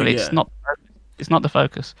in it, but it's not the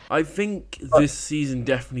focus. I think this season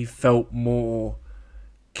definitely felt more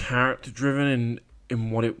character driven in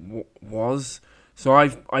what it was. So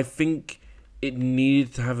I think it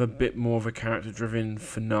needed to have a bit more of a character driven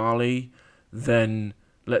finale than,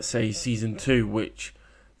 let's say, season 2, which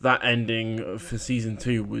that ending for season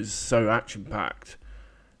 2 was so action packed.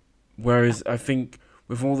 Whereas I think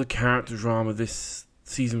with all the character drama this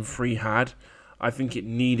season 3 had, I think it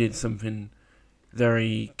needed something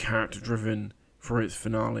very character driven for its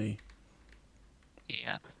finale.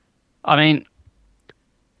 Yeah, I mean,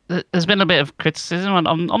 there's been a bit of criticism, and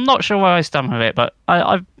I'm not sure where I stand with it, but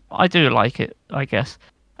I do like it, I guess.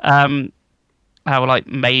 How like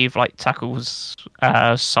Maeve like tackles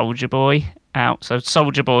Soldier Boy out. So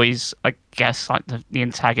Soldier Boy's, I guess, like the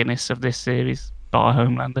antagonist of this series by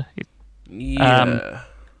Homelander. Yeah.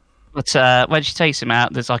 But when she takes him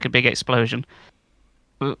out, there's like a big explosion.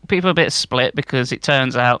 People are a bit split because it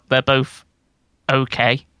turns out they're both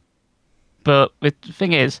okay. But the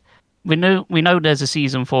thing is, we know there's a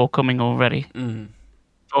season 4 coming already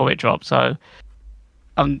before it drops. So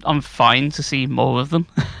I'm fine to see more of them.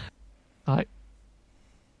 Like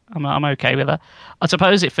I'm okay with that. I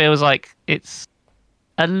suppose it feels like it's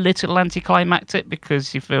a little anticlimactic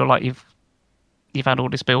because you feel like you've had all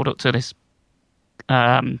this build up to this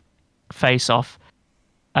face off,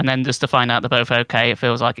 and then just to find out they're both okay, it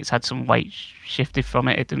feels like it's had some weight shifted from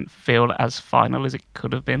it. It didn't feel as final as it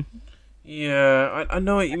could have been. Yeah, I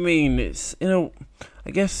know what you mean. It's I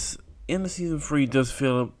guess in the season 3 does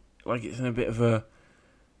feel like it's in a bit of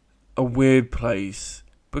a weird place,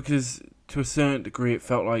 because to a certain degree it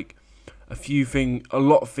felt like a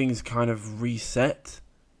lot of things kind of reset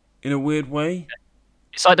in a weird way.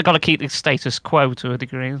 It's like they've got to keep the status quo to a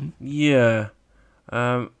degree. Yeah.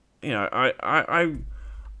 I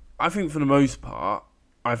think for the most part,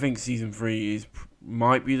 I think season 3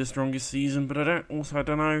 might be the strongest season, but I don't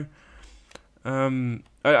know.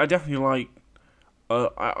 I definitely like.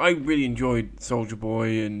 I really enjoyed Soldier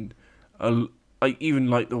Boy, and I even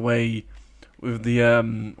like the way with the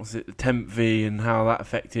the Temp V and how that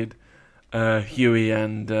affected Huey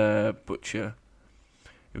and Butcher.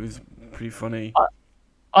 It was pretty funny.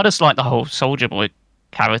 I just like the whole Soldier Boy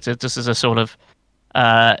character, just as a sort of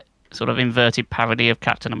inverted parody of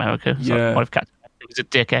Captain America. Yeah. What if Captain America was a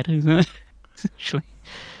dickhead, isn't it? Essentially.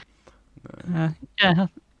 Yeah,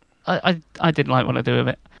 I did like what I do with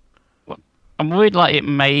it. I'm worried like it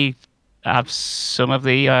may have some of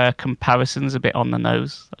the comparisons a bit on the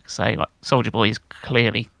nose. Like I say, like Soldier Boy is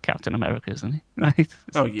clearly Captain America, isn't he? Right?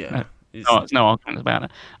 Oh yeah. There's no argument about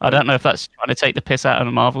it. I don't know if that's trying to take the piss out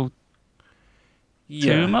of Marvel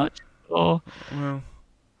too much, or well,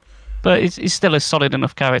 but he's still a solid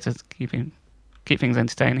enough character to keep things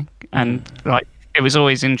entertaining. And like it was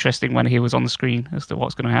always interesting when he was on the screen as to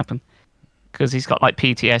what's going to happen, because he's got like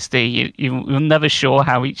PTSD. You're never sure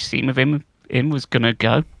how each scene with him was going to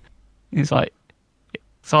go. He's like,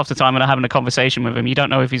 so half the time when I'm having a conversation with him, you don't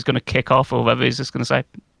know if he's going to kick off or whether he's just going to say,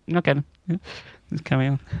 "Okay, just carry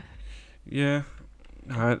on." Yeah,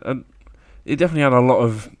 it definitely had a lot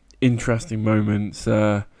of interesting moments.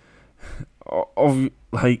 Of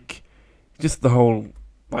like just the whole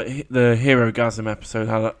like the Hero-gasm episode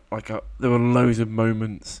had there were loads of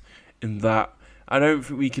moments in that. I don't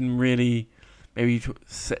think we can really maybe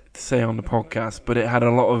say on the podcast, but it had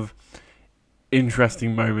a lot of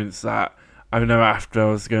interesting moments that I know after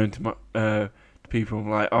I was going to my to people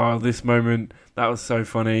like, oh, this moment that was so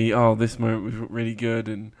funny. Oh, this moment was really good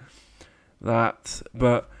and that.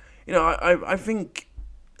 But you know, I think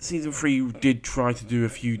season 3 did try to do a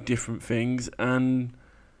few different things, and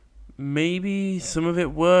maybe some of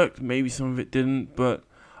it worked, maybe some of it didn't. But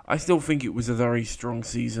I still think it was a very strong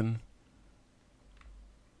season.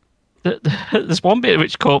 There's one bit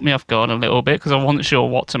which caught me off guard a little bit because I wasn't sure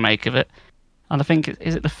what to make of it. And I think,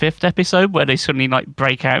 is it the 5th episode where they suddenly like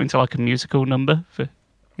break out into like a musical number for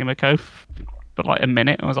Yumiko for like a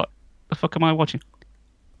minute? I was like, the fuck am I watching?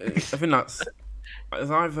 I think it's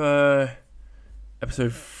either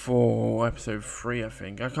episode 4 or episode 3, I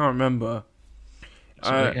think. I can't remember.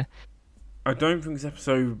 Yeah. I don't think it's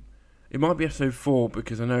episode... It might be episode 4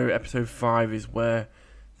 because I know episode 5 is where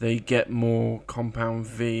they get more Compound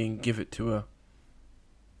V and give it to her.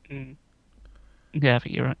 Yeah, I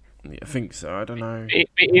think you're right. Yeah, I think so. I don't know.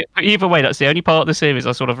 Either way, that's the only part of the series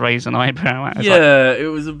I sort of raised an eyebrow at. Yeah, it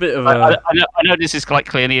was a bit of a... I know this is like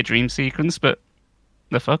clearly a dream sequence, but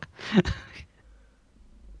the fuck?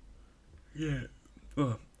 Yeah.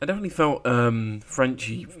 Well, I definitely felt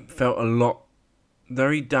Frenchie felt a lot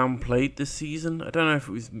very downplayed this season. I don't know if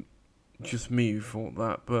it was just me who thought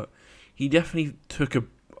that, but he definitely took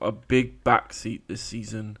a big backseat this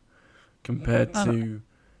season compared to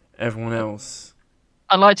everyone else.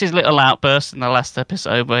 I liked his little outburst in the last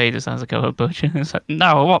episode where he just has a go at Butcher. It's like,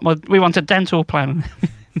 no, we want a dental plan.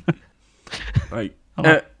 Like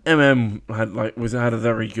had a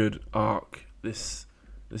very good arc this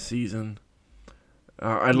season.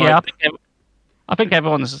 I think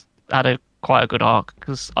everyone's had quite a good arc,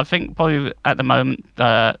 because I think probably at the moment,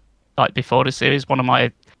 like before the series,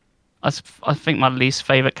 I think my least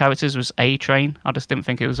favourite characters was A-Train. I just didn't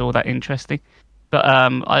think it was all that interesting. But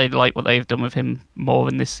I like what they've done with him more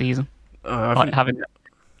in this season. Like having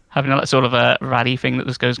that sort of a rally thing that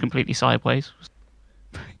just goes completely sideways.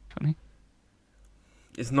 Funny.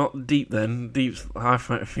 It's not Deep then. I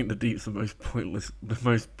think the Deep's the most pointless, the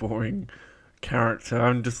most boring character.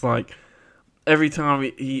 I'm just like, every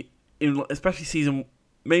time especially season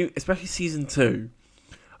 2,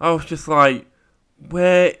 I was just like,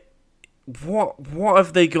 what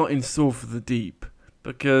have they got in store for the Deep?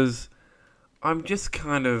 Because I'm just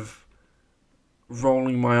kind of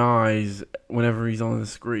rolling my eyes whenever he's on the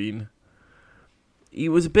screen. He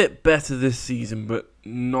was a bit better this season, but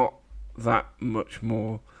not that much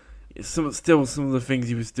more. Still, some of the things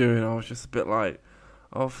he was doing, I was just a bit like,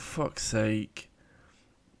 oh, for fuck's sake.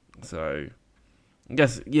 So, I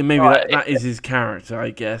guess, yeah, maybe that is his character,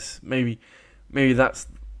 I guess. Maybe that's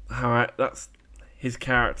that's his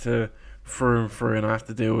character through and through, and I have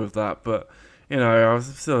to deal with that. But, you know, I was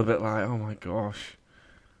still a bit like, oh my gosh.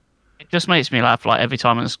 It just makes me laugh, like, every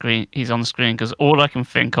time he's on the screen, because all I can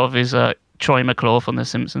think of is Troy McClure from The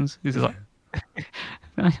Simpsons. He's like,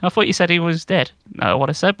 I thought you said he was dead. No, what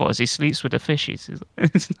I said was he sleeps with the fishies.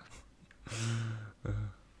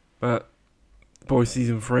 But Boys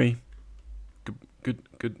season 3, good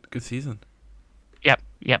season. Yep,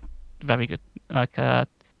 very good. Like,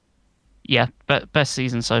 yeah, best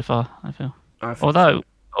season so far, I feel.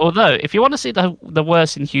 Although, if you want to see the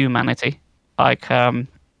worst in humanity, like,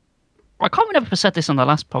 I can't remember if I said this on the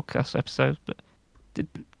last podcast episode, but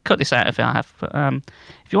cut this out if I have. But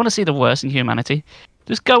if you want to see the worst in humanity,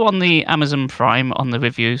 just go on the Amazon Prime on the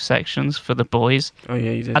review sections for The Boys. Oh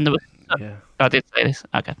yeah, you did. And yeah. I did say this.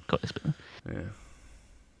 Okay, cut this bit. Yeah.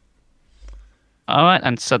 All right,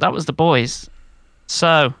 and so that was The Boys.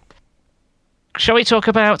 So, shall we talk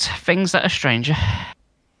about things that are stranger?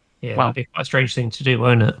 Yeah, Well, that'd be quite a strange thing to do,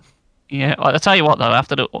 won't it? Yeah, I'll tell you what though.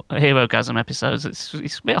 After the Hero-gasm episodes, it's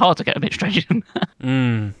a bit hard to get a bit stranger than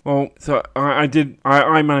that. Well, so I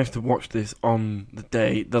managed to watch this on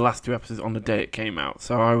the last 2 episodes on the day it came out.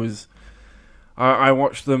 So I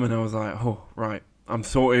watched them and I was like, oh right, I'm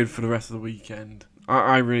sorted for the rest of the weekend.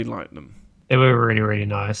 I really liked them. They were really, really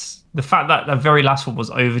nice. The fact that the very last one was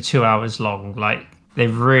over 2 hours long, like they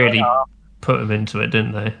really put them into it,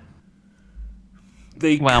 didn't they?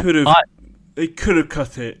 They could have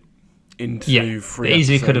cut it into 3 they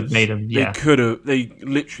easily episodes. could have made them. Yeah, They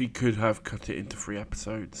literally could have cut it into 3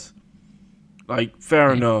 episodes. Like,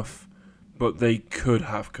 fair enough, but they could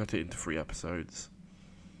have cut it into 3 episodes.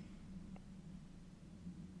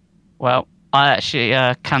 Well, I actually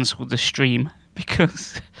cancelled the stream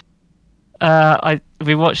because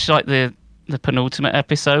we watched like the penultimate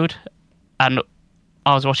episode, and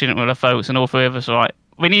I was watching it with the folks, and all 3 of us were like,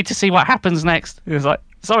 "We need to see what happens next." It was like,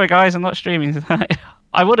 "Sorry guys, I'm not streaming."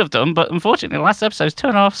 I would have done, but unfortunately, the last episode's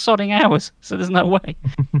 2.5 sodding hours, so there's no way.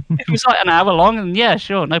 If it was like an hour long, and yeah,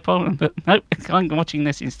 sure, no problem. But nope, I'm watching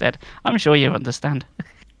this instead. I'm sure you understand.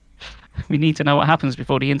 We need to know what happens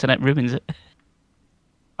before the internet ruins it.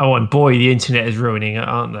 Oh, and boy, the internet is ruining it,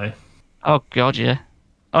 aren't they? Oh god, yeah.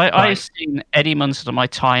 I've seen Eddie Munster on my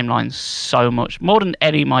timeline so much, more than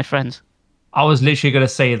any of my friends. I was literally going to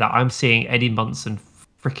say that I'm seeing Eddie Munson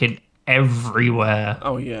freaking everywhere.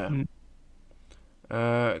 Oh yeah.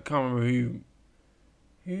 Can't remember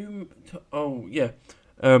who. Oh yeah.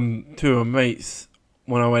 2 of my mates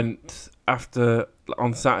when I went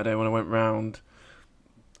on Saturday when I went round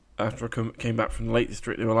after I came back from the Lake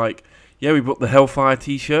District, they were like, "Yeah, we bought the Hellfire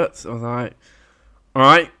T-shirts." I was like, "All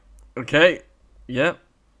right, okay, yeah."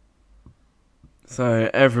 So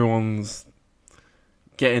everyone's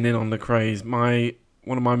getting in on the craze. One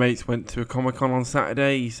of my mates went to a Comic-Con on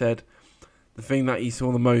Saturday. He said the thing that he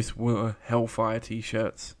saw the most were Hellfire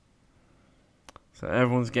T-shirts. So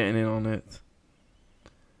everyone's getting in on it.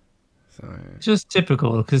 So It's just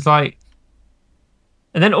typical, because like,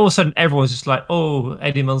 and then all of a sudden everyone's just like, "Oh,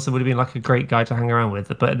 Eddie Munson would have been like a great guy to hang around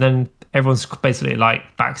with," but then everyone's basically like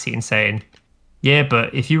backseating saying, "Yeah,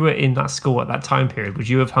 but if you were in that school at that time period, would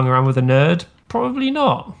you have hung around with a nerd? Probably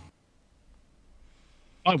not."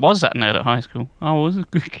 I was that nerd at high school. I was a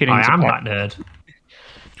good kid. I am that nerd.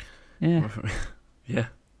 Yeah. Yeah,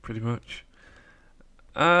 pretty much.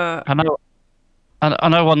 I know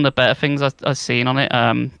one of the better things I've seen on it.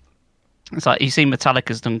 It's like you see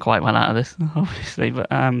Metallica's done quite well out of this, obviously. But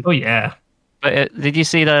Oh yeah. but did you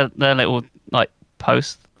see their little like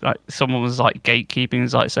post? Like someone was like gatekeeping,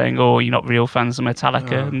 was like saying, "Oh, you're not real fans of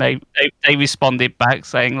Metallica," and they responded back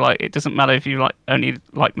saying like, "It doesn't matter if you like only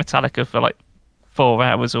like Metallica for like 4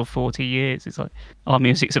 hours or 40 years. It's like our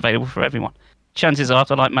music's available for everyone. Chances are, if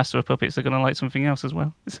they like Master of Puppets, they're gonna like something else as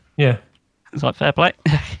well." Yeah. It's like fair play.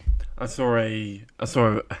 I saw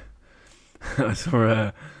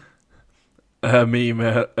a meme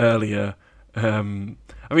earlier. I mean,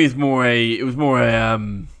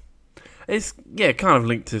 it's kind of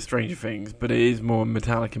linked to Stranger Things, but it is more a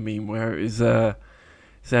Metallica meme where it is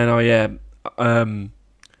saying, "Oh yeah,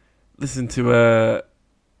 listen to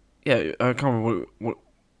I can't remember what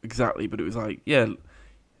exactly, but it was like, yeah,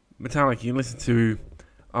 Metallica, you can listen to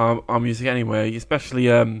our music anywhere, especially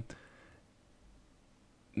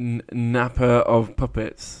Napper of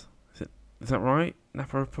Puppets. Is that right?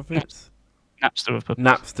 Napper of Puppets? Napster of Puppets.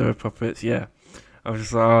 Napster of Puppets, yeah. I was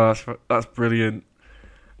just like, oh, that's brilliant.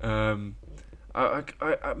 I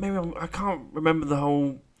can't remember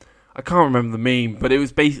the meme, but it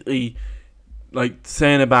was basically like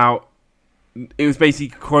saying about. It was basically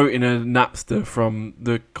quoting a Napster from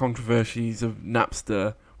the controversies of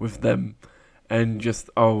Napster with them, and just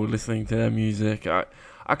listening to their music. I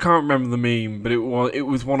can't remember the meme, but it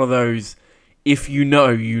was one of those. If you know,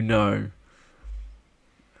 you know.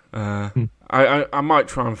 I might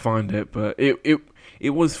try and find it, but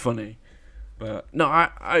it was funny. But no,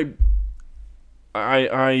 I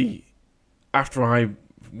after I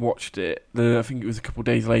watched it, I think it was a couple of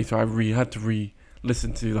days later, I had to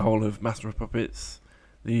re-listen to the whole of Master of Puppets,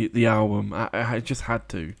 the album. I just had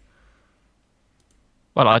to.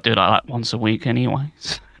 Well, I do like that once a week anyway.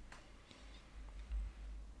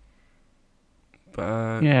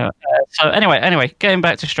 But Yeah. So anyway, getting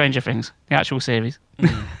back to Stranger Things, the actual series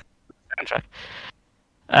soundtrack.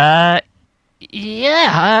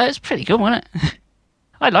 It's pretty good, wasn't it?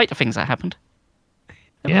 I like the things that happened.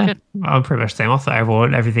 They were Yeah. good. I'm pretty much the same. I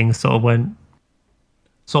thought everything sort of went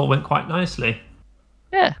quite nicely.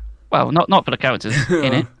 Yeah. Well, not for the characters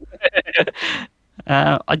in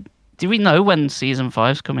it. Do we know when season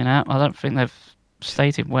 5's coming out? I don't think they've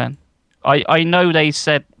stated when. I know they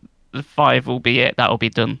said the 5 will be it. That'll be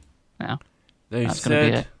done. now. They That's gonna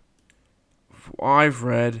be said, I've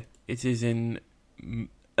read, it is in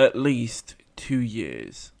at least 2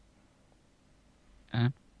 years.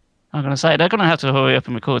 I'm going to say they're going to have to hurry up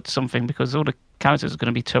and record something because all the characters are going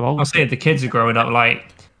to be too old. I'll say the kids are growing up. Like,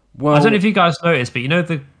 Well, I don't know if you guys noticed,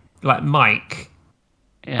 but Mike.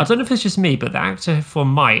 Yeah. I don't know if it's just me, but the actor for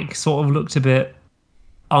Mike sort of looked a bit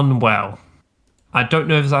unwell. I don't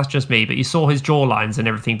know if that's just me, but you saw his jawlines and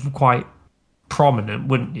everything quite prominent,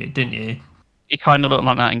 didn't you? He kind of looked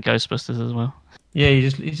like that in Ghostbusters as well. Yeah, he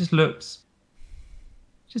just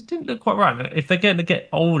didn't look quite right. If they're getting to get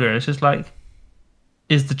older, it's just like,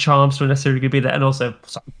 is the charm still necessarily going to be there? And also,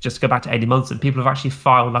 just to go back to Eddie Munson, people have actually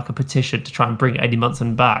filed like a petition to try and bring Eddie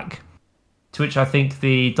Munson back. To which I think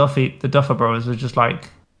the Duffer Brothers were just like,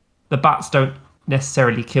 the bats don't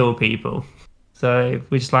necessarily kill people. So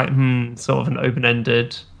we're just like, sort of an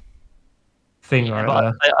open-ended thing right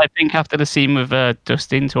there. I think after the scene with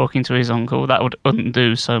Dustin talking to his uncle, that would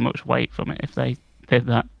undo so much weight from it if they did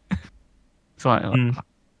that. It's like,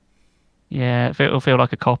 yeah, it'll feel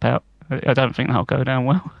like a cop-out. I don't think that'll go down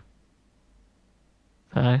well.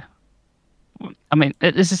 So, I mean,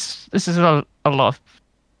 this is a lot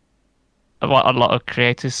of what a lot of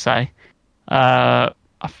creators say. I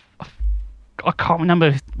can't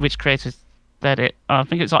remember which creators said it. I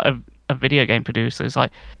think it's like a video game producer. It's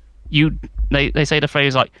like they say the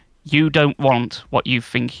phrase like, you don't want what you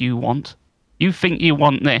think you want. You think you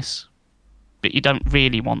want this, but you don't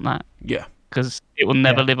really want that. yeah. Because it will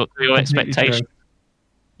never live up to your expectations.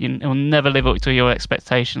 It will never live up to your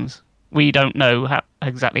expectations. We don't know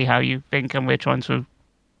exactly how you think, and we're trying to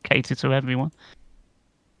cater to everyone.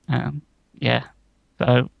 Yeah.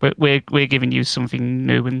 So we're giving you something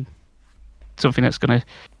new and something that's going to,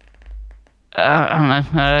 I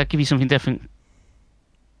don't know, give you something different.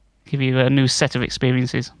 Give you a new set of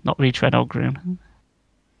experiences, not retread old ground.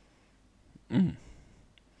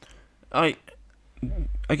 I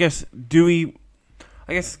guess,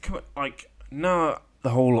 like, now the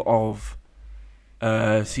whole of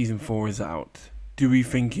season 4 is out, do we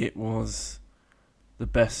think it was the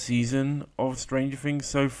best season of Stranger Things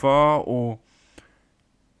so far, or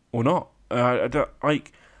not? I don't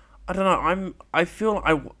know. I feel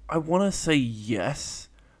I want to say yes,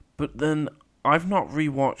 but then I've not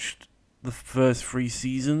rewatched the first 3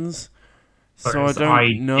 seasons, so I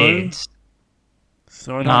don't know. Did.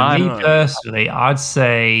 So I don't know. Me personally, I'd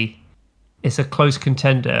say it's a close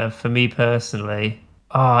contender for me personally.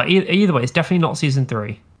 Either way, it's definitely not season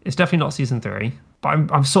 3. It's definitely not season 3. But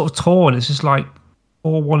I'm sort of torn. It's just like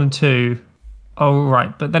 4, 1, and 2. Oh,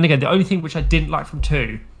 right. But then again, the only thing which I didn't like from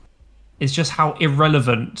 2 is just how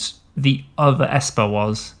irrelevant the other Esper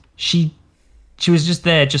was. She was just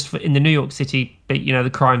there in the New York City bit, the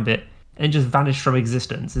crime bit, and just vanished from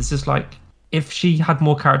existence. It's just like, if she had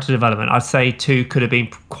more character development, I'd say 2 could have been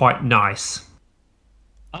quite nice.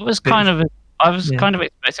 I was kind of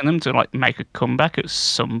expecting them to like make a comeback at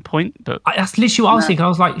some point, but That's literally what I was thinking. I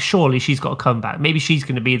was like, surely she's got to come back. Maybe she's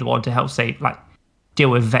going to be the one to help deal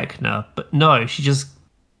with Vecna. But no, she just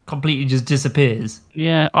completely just disappears.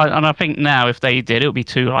 Yeah, I think now if they did, it would be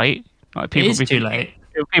too late. Like, people It is too late.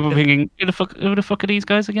 People thinking, who the fuck are these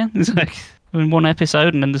guys again? It's like in one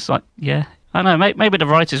episode, and then just like, yeah, I don't know. Maybe the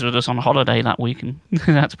writers were just on holiday that week and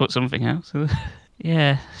had to put something out. So,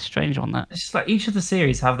 yeah, strange on that. It's just like each of the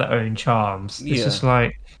series have their own charms. It's Yeah. just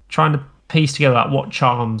like trying to piece together like what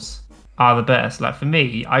charms are the best. Like for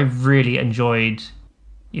me, I really enjoyed,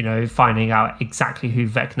 finding out exactly who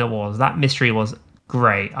Vecna was. That mystery was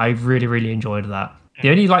great. I really, really enjoyed that. The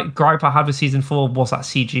only gripe I had with season 4 was that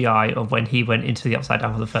CGI of when he went into the Upside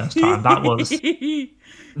Down for the first time.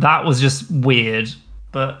 That was just weird.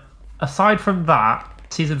 But aside from that,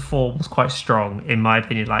 season 4 was quite strong in my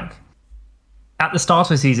opinion. Like at the start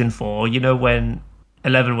of season 4, when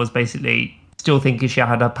Eleven was basically still thinking she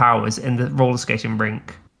had her powers in the roller skating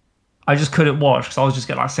rink, I just couldn't watch because I was just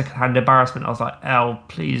getting secondhand embarrassment. I was like, "Elle,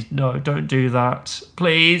 please no, don't do that.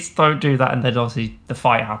 Please don't do that." And then obviously the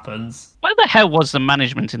fight happens. Where the hell was the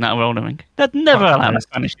management in that roller rink? They'd never allow that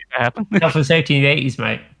kind of shit to happen. That was 1880s,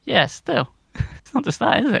 mate. Yeah, still. It's not just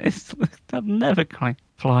that, is it? They'll never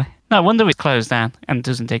fly. No wonder it's closed down and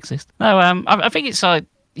doesn't exist. No, I think it's like,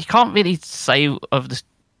 you can't really say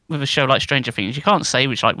with a show like Stranger Things, you can't say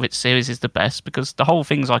which series is the best because the whole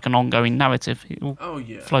thing's like an ongoing narrative. It will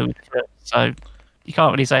flow with it. So you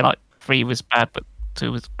can't really say 3 was bad, but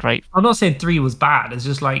 2 was great. I'm not saying 3 was bad. It's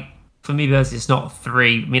just for me, it's not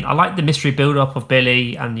 3. I mean, I like the mystery build-up of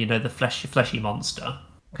Billy and the fleshy monster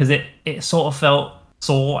because it sort of felt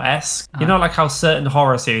Saw-esque. Like how certain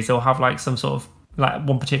horror series they'll have some sort of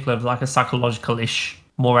one particular a psychological-ish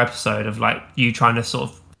more episode of you trying to sort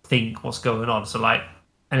of think what's going on. So like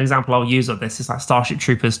an example I'll use of this is like Starship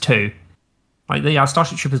Troopers 2. Like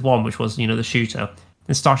Starship Troopers 1, which was, the shooter.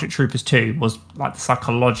 And Starship Troopers 2 was like the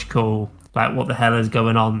psychological, like what the hell is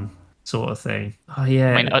going on sort of thing. Oh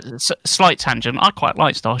yeah. I mean, slight tangent. I quite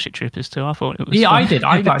like Starship Troopers 2. I thought it was. Yeah, fun. I did.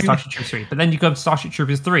 I like Starship Troopers 3. But then you go to Starship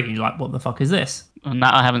Troopers 3 and you're like, what the fuck is this? And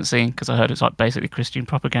that I haven't seen because I heard it's like basically Christian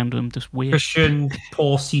propaganda and just weird. Christian,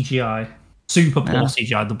 poor CGI. Super poor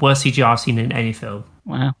CGI. The worst CGI I've seen in any film.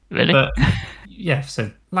 Wow, really? But yeah,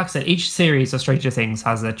 so like I said, each series of Stranger Things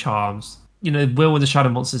has their charms. Will with the Shadow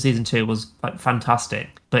Monster season 2 was like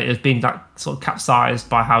fantastic, but it was being like sort of capsized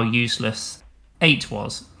by how useless 8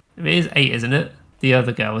 was. It is 8, isn't it? The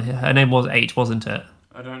other girl, her name was 8, wasn't it?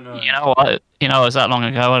 I don't know. You know what? It was that long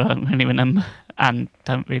ago. I don't really remember, and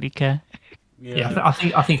don't really care. Yeah, I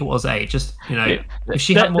think it was 8. Just if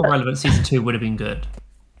she had more relevant, season 2 would have been good.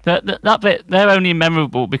 That bit, they're only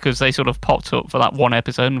memorable because they sort of popped up for that one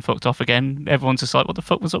episode and fucked off again. Everyone's just like, what the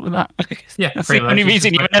fuck was up with that? Yeah, that's the only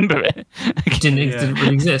reason you remember it. Didn't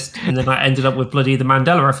really exist. And then I ended up with bloody the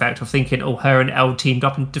Mandela effect of thinking, oh, her and Elle teamed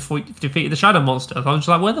up and defeated the Shadow Monster. I was just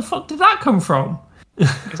like, where the fuck did that come from?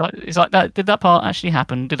 It's like that. Did that part actually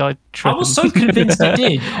happen? Did I trip? I was so convinced it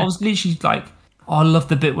did. I was literally like, oh, I love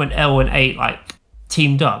the bit when Elle and 8 like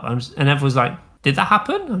teamed up. And everyone was like, did that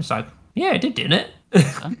happen? I was like, yeah, it did, didn't it?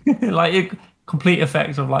 Like a complete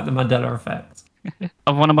effect of like the Mandela effect.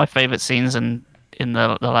 One of my favourite scenes in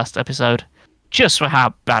the last episode, just for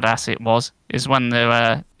how badass it was, is when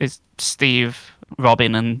is Steve,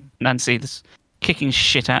 Robin, and Nancy just kicking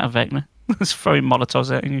shit out of Vecna, just throwing Molotovs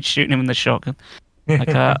at him and shooting him in the shotgun.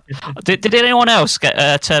 Like, did anyone else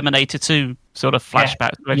get Terminator 2 sort of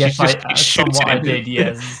flashback? Yes, I did.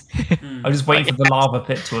 Yes, I was just waiting for the lava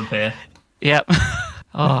pit to appear. Yep.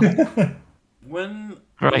 Oh. When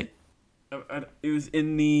right, it was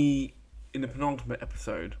in the penultimate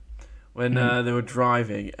episode when they were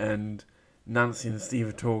driving and Nancy and Steve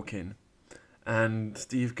are talking, and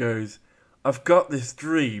Steve goes, "I've got this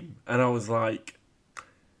dream," and I was like,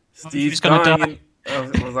 "Steve's dying." I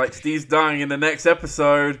was like, "Steve's dying in the next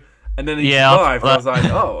episode," and then he survived. I was like,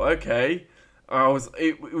 "Oh, okay."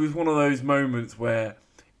 It was one of those moments where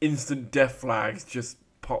instant death flags just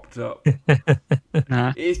popped up.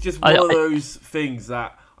 It's just one of those things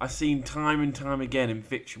that I've seen time and time again in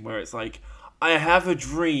fiction where it's like, I have a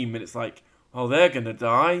dream and it's like, oh, they're gonna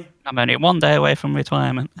die. I'm only one day away from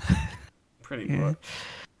retirement. Pretty much.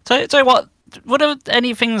 So what are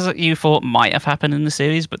any things that you thought might have happened in the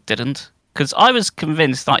series but didn't? Because I was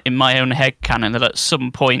convinced, like in my own head canon, that at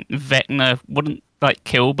some point Vecna wouldn't like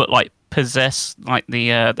kill but like possess like the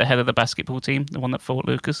head of the basketball team, the one that fought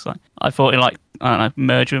Lucas. Like, I thought he'd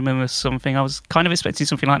murder him or something. I was kind of expecting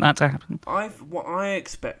something like that to happen. What I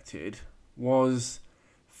expected was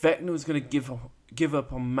Vecna was going to give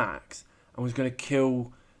up on Max and was going to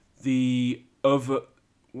kill the other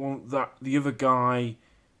guy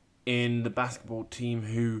in the basketball team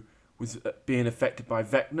who was being affected by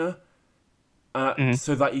Vecna,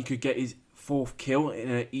 so that he could get his 4th kill in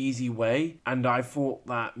an easy way. And I thought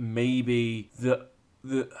that maybe the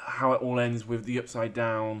how it all ends with the Upside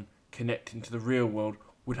Down connecting to the real world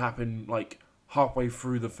would happen like halfway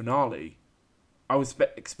through the finale. I was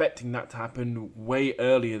expecting that to happen way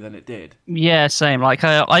earlier than it did. Yeah, same. Like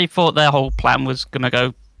I thought their whole plan was gonna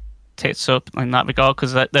go tits up in that regard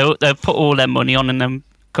because they put all their money on and them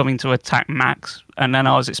coming to attack Max, and then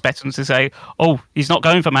I was expecting them to say, "Oh, he's not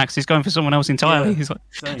going for Max; he's going for someone else entirely." Yeah, he's like,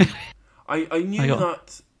 same. I knew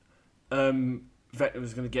that Vecna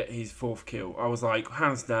was going to get his 4th kill. I was like,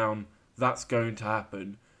 hands down, that's going to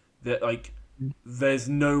happen. That like, there's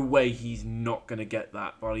no way he's not going to get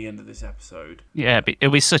that by the end of this episode. Yeah, but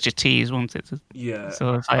it'll be such a tease, won't it? Yeah.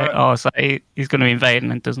 So it's like, he's going to invade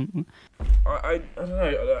and then doesn't. I don't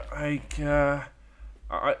know.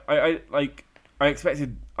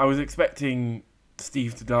 I was expecting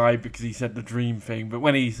Steve to die because he said the dream thing, but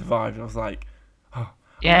when he survived, I was like, oh.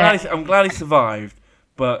 Yeah. I'm glad he survived,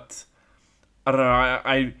 but I don't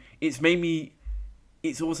know.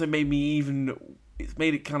 It's also made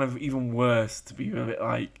it kind of even worse to be a bit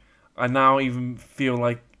like, I now even feel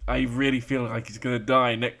like I really feel like he's gonna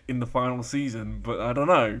die in the final season, but I don't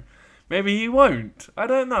know. Maybe he won't. I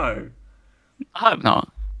don't know. I hope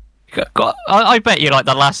not. God, I bet you like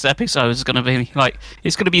the last episode is going to be like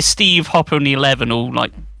it's going to be Steve, Hopper, and 11 all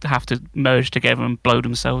like have to merge together and blow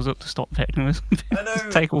themselves up to stop Vecna.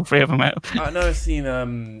 Take all 3 of them out. I know I've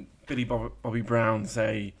seen Billy Bobby Brown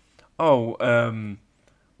say, "Oh,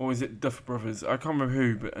 what was it, Duffer Brothers? I can't remember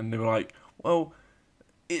who, and they were like, well,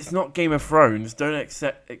 it's not Game of Thrones. Don't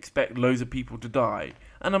expect loads of people to die."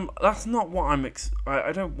 And that's not what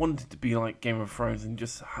I don't want it to be like Game of Thrones and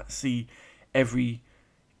just see every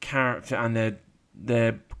character and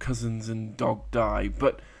their cousins and dog die.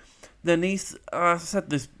 But there needs. I've said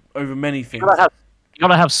this over many things. You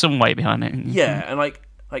gotta have some weight behind it. Yeah, and like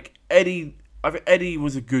Eddie, I think Eddie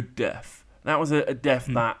was a good death. That was a death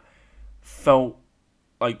that felt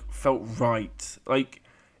right. Like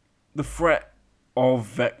the threat of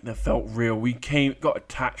Vecna felt real. We got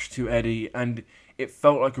attached to Eddie, and it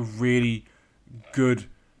felt like a really good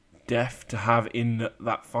death to have in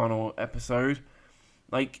that final episode.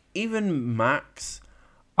 Like even Max.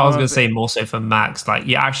 I was going to say more so for Max. Like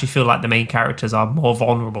you actually feel like the main characters are more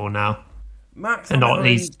vulnerable now. Max, and not at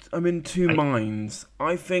least. I'm in two minds.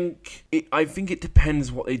 I think it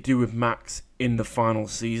depends what they do with Max in the final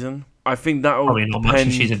season. I think that will probably not much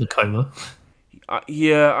if she's in a coma.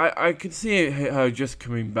 I could see her just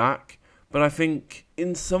coming back, but I think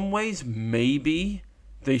in some ways maybe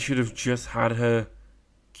they should have just had her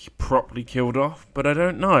properly killed off. But I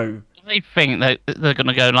don't know. I think that they're going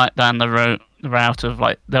to go like down the route of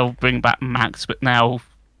like they'll bring back Max, but now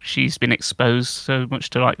she's been exposed so much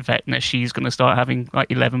to like Vecna, she's going to start having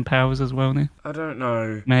like 11 powers as well now. I don't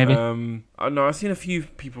know. Maybe. I know I've seen a few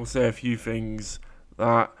people say a few things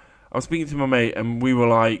that I was speaking to my mate and we were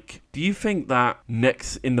like, do you think that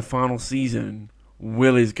next in the final season,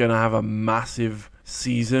 Will is going to have a massive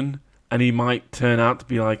season and he might turn out to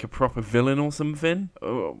be like a proper villain or something?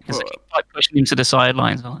 Because they keep like pushing him to the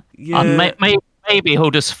sidelines. Like, yeah. Maybe he'll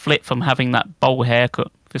just flip from having that bowl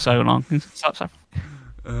haircut for so long.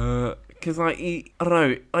 Because like I don't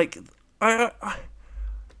know, like I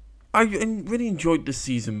really enjoyed the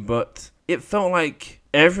season, but it felt like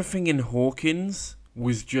everything in Hawkins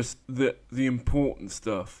was just the important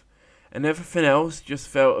stuff, and everything else just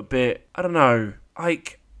felt a bit, I don't know,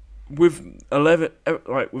 like with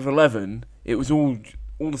 11, it was all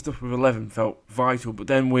the stuff with 11 felt vital, but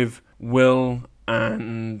then with Will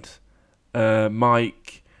and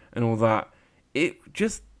Mike and all that, I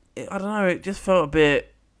don't know, it just felt a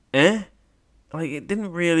bit like it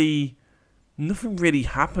didn't really, nothing really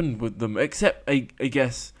happened with them except I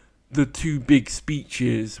guess the two big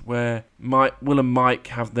speeches where Will and Mike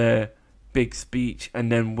have their big speech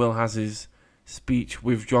and then Will has his speech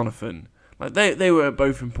with Jonathan. Like they were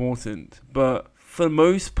both important, but for the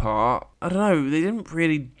most part, I don't know, they didn't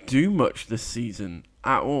really do much this season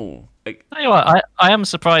at all. Like, tell you what, I am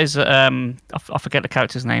surprised that I forget the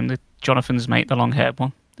character's name, the Jonathan's mate, the long-haired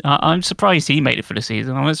one. I'm surprised he made it for the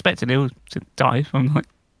season. I'm expecting him to die from like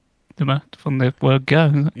from the word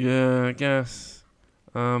go. Yeah, I guess.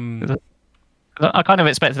 I kind of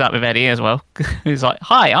expected that with Eddie as well. He's like,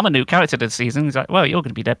 "Hi, I'm a new character this season." He's like, "Well, you're going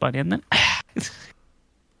to be dead by the end then."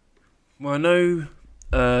 Well, I know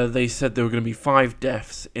they said there were going to be 5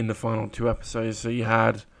 deaths in the final 2 episodes. So you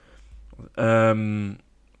had the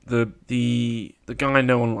guy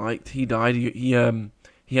no one liked. He died. He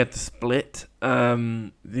had to split.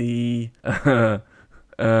 Who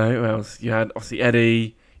else? You had obviously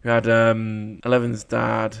Eddie. You had 11's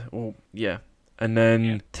dad. And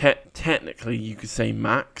then technically you could say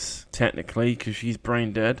Max. Technically, because she's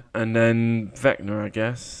brain dead. And then Vecna, I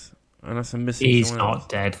guess. Unless I'm missing. He's someone not else.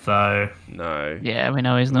 dead though. No. Yeah, we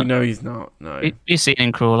know he's not. We know he's not. No. You see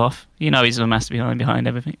him crawl off. You know he's the mastermind behind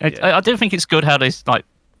everything. Yeah. I do think it's good how they like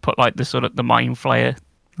put like the sort of the mind flayer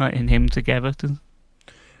like in him together.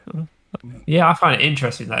 Yeah, I find it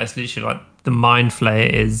interesting that it's literally like the Mind Flayer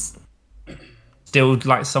is still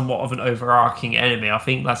like somewhat of an overarching enemy. I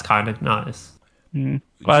think that's kind of nice. Mm.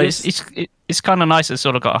 Well, it's kind of nice. It's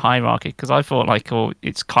sort of got a hierarchy because I thought like,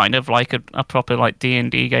 it's kind of like a proper like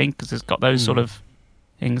D&D game because it's got those sort of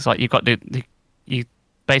things. Like you've got your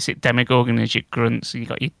basic Demogorgon is your grunts. You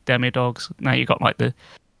got your Demidogs. Now you got like the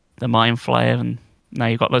Mind Flayer, and now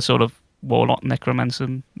you've got the sort of Warlock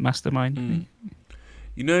Necromancer Mastermind. Mm.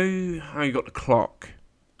 You know how you got the clock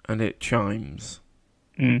and it chimes?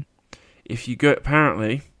 Mm. If you go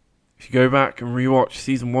back and rewatch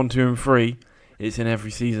season 1, 2 and 3, it's in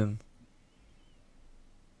every season.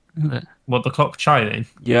 What, the clock chiming?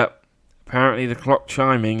 Yep. Apparently the clock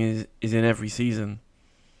chiming is in every season.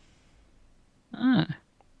 I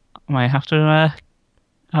might have to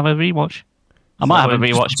have a rewatch. I might have a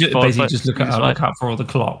rewatch. Basically, just look out for all the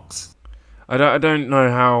clocks. I don't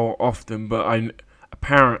know how often, but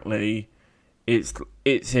apparently it's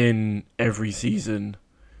in every season.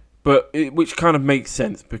 But which kind of makes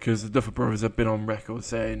sense because the Duffer Brothers have been on record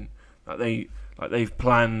saying that they've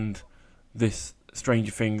planned this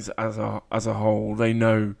Stranger Things as a whole. They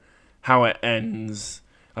know how it ends.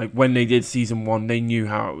 Like when they did season 1, they knew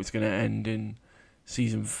how it was going to end in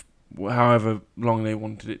season however long they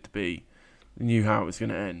wanted it to be. knew how it was going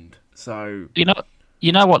to end. So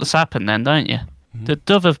You know what's happened then, don't you? Mm-hmm.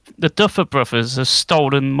 The Duffer Brothers have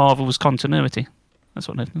stolen Marvel's continuity. That's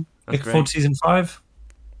what they've done. that's Looking forward great. to season 5.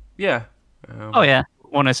 Yeah. Oh yeah,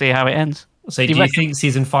 want to see how it ends. So Do do you you think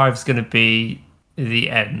season 5 is going to be the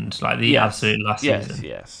end, like the absolute last season?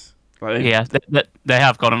 Yes. Like, Yeah, they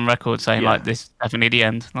have gone on record saying Yeah. like this is definitely the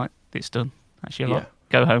end. Like it's done. Actually, Yeah. like,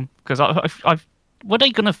 go home because I've. Were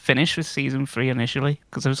they going to finish with season 3 initially?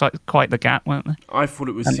 Because there was like quite the gap, weren't they? I thought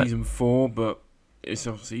it was And season 4, but it's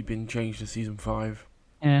obviously been changed to season 5.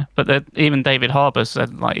 Yeah, but even David Harbour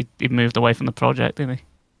said like he moved away from the project, didn't he?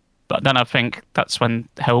 But then I think that's when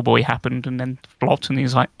Hellboy happened and then flopped, and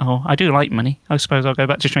he's like, "Oh, I do like money. I suppose I'll go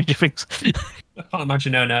back to Stranger Things." I can't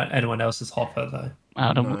imagine anyone else is Hopper, though.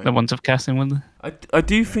 The ones of casting, wouldn't I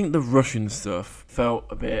do think the Russian stuff felt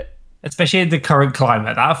a bit. Especially in the current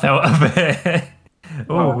climate, that felt a bit...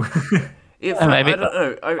 Oh. It felt, maybe. I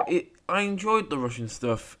don't know. I enjoyed the Russian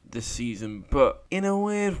stuff this season, but in a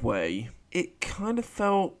weird way, it kind of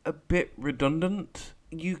felt a bit redundant.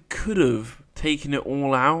 You could have taken it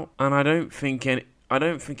all out, and I don't think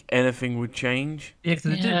anything would change. Yeah,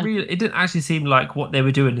 because Yeah. it didn't actually seem like what they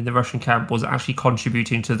were doing in the Russian camp was actually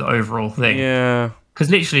contributing to the overall thing. Yeah. Because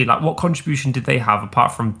literally, like, what contribution did they have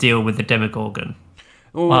apart from deal with the Demogorgon?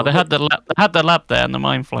 Well, they had the lab there and the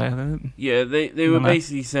mind flayer. Didn't they? Yeah, they were No.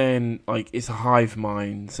 basically saying like it's a hive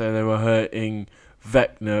mind, so they were hurting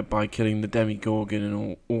Vecna by killing the Demigorgon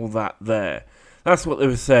and all that there. That's what they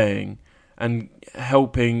were saying, and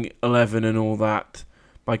helping 11 and all that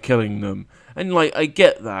by killing them. And like I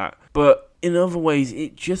get that, but in other ways,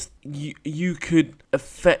 it just you could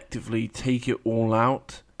effectively take it all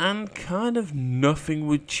out, and kind of nothing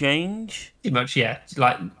would change. Pretty much, yeah.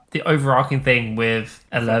 Like, the overarching thing with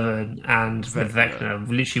 11 and with Vecna. Vecna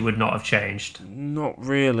literally would not have changed. Not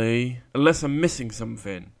really, unless I'm missing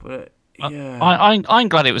something. But yeah, I'm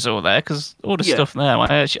glad it was all there because all the Yeah. stuff there.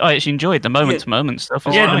 I actually enjoyed the moment-to-moment stuff.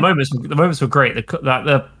 It's Yeah, fine. the moments were great.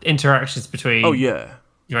 The interactions between oh yeah.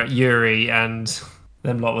 Yuri and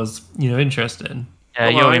them lot was interesting. Yeah, Oh,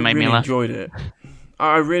 Yuri I made really me laugh. enjoyed it.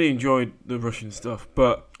 I really enjoyed the Russian stuff,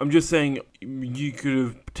 but I'm just saying you could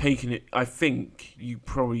have taken it. I think you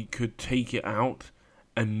probably could take it out,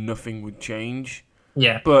 and nothing would change.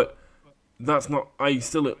 Yeah, But that's not. I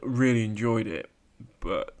still really enjoyed it,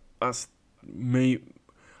 but that's me.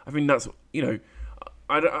 I think that's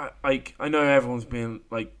I know everyone's been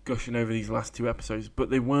like gushing over these last 2 episodes, but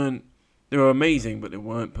they weren't. They were amazing, but they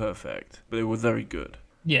weren't perfect. But they were very good.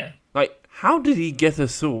 yeah. Like, how did he get a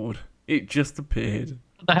sword? It just appeared.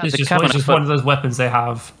 They had It's the just cabinet. one of those weapons they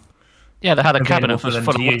have Yeah, they had a available cabinet for them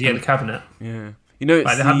full to of use. Yeah, the weapons. cabinet. Yeah. You know, it's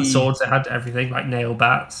Like, they had the swords, they had everything, like nail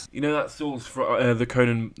bats. You know that sword's for the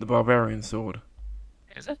Conan the Barbarian sword.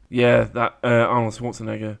 Is it? Yeah, that Arnold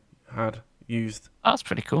Schwarzenegger had used. That's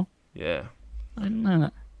pretty cool. Yeah. I didn't know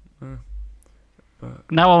that.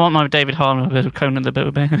 But Now I want my David Harbour bit of Conan the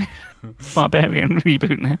Barbarian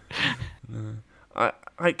reboot now.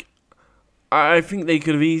 I think they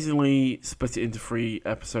could have easily split it into 3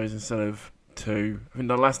 episodes instead of 2. I think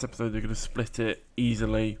the last episode they could have split it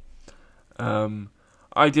easily.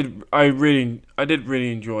 I did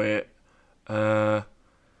really enjoy it.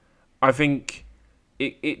 I think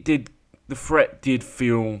it did. The threat did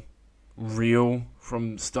feel real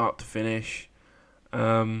from start to finish.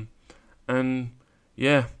 And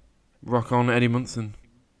yeah, rock on Eddie Munson.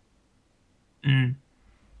 Mm.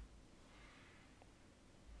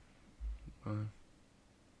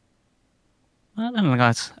 Well, then,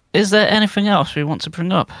 guys, is there anything else we want to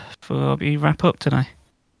bring up before we wrap up today?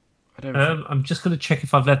 I don't. think, I'm just going to check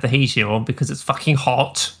if I've left the heater on because it's fucking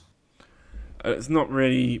hot. it's not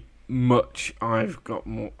really much. I've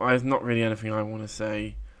not really anything I want to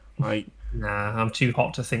say. Like, Nah, I'm too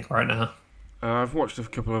hot to think right now. I've watched a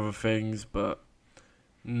couple other things, but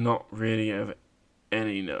not really of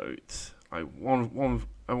any note. Like one,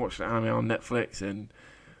 I watched an anime on Netflix, and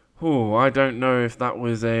I don't know if that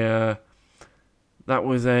was a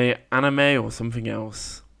anime or something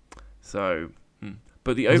else. So,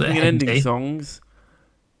 but the Was it opening and ending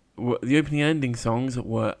hentai? songs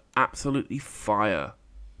were absolutely fire.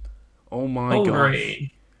 Oh my Oh, gosh!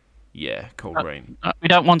 great. Yeah, Cold Rain. We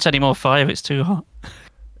don't want any more fire. It's too hot.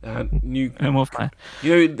 New, No more fire.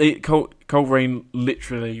 you know, Cold Rain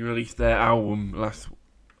literally released their album last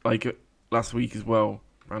week as well.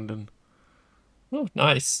 Brandon, Oh,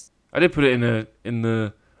 nice. I did put it in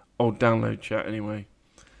the old download chat anyway.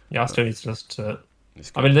 Yeah, I still need to listen to it. It's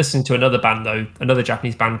I've good. been listening to another band though, another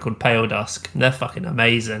Japanese band called Pale Dusk. And they're fucking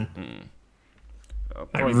amazing.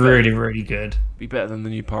 Like, Probably really, really good. be better than the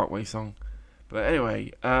new Parkway song. But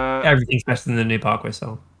anyway, Everything's better than the new Parkway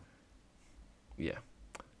song. yeah.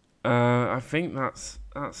 I think that's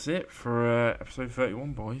it for episode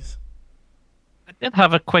 31, boys. I did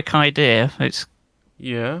have a quick idea.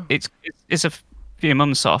 Yeah. It's a few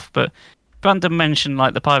months off, but Brandon mentioned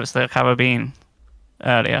like the Pirates of the Caribbean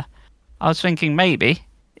earlier. I was thinking maybe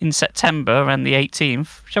in September and the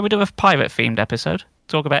 18th, shall we do a pirate-themed episode?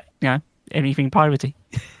 Talk about anything piratey.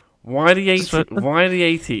 Why the 18th? Why the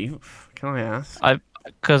 18th? Can I ask?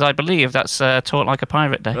 Because I believe that's Talk Like a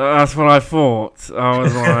Pirate Day. That's what I thought. I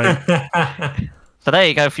was like, So there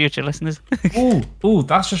you go, future listeners. Ooh,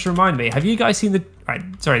 that's just reminded me. Have you guys seen the? Right,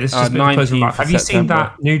 sorry, this is just a bit of a closing 19th remark. Have you seen September.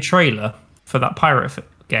 that new trailer for that pirate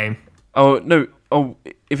game? oh no,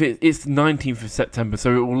 if it's the 19th of September,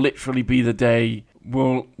 so it will literally be the day.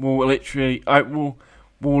 We'll literally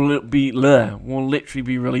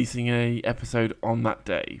be releasing a episode on that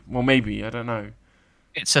day. Well, maybe, I don't know.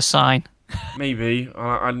 It's a sign. Maybe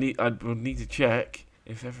I will need to check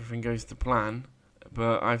if everything goes to plan,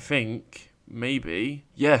 but I think maybe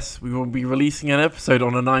yes, we will be releasing an episode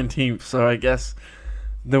on the 19th. So I guess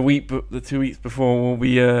the 2 weeks before will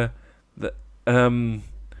be it'll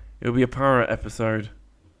be a pirate episode.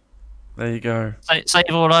 There you go.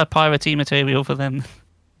 Save all our piratey material for them.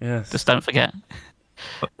 Yes. Just don't forget.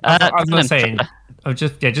 I was not saying.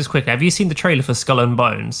 Just quickly. Have you seen the trailer for Skull and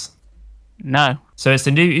Bones? No. So it's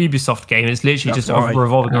a new Ubisoft game. It's literally That's just right.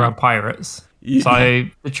 revolving around pirates. Yeah. So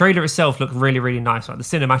the trailer itself looked really, really nice. Like the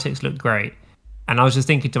cinematics looked great, and I was just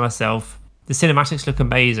thinking to myself, the cinematics look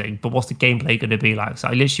amazing, but what's the gameplay going to be like? So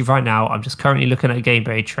I literally right now, I'm just currently looking at a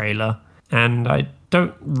gameplay trailer, and I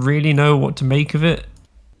don't really know what to make of it.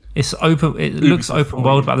 It's open. It looks open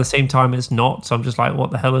world, but at the same time, it's not. So I'm just like,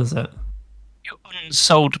 what the hell is it? You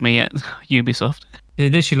unsold me at Ubisoft.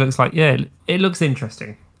 It literally looks like, it looks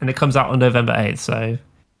interesting. And it comes out on November 8th, so if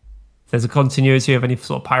there's a continuity of any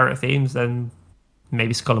sort of pirate themes, then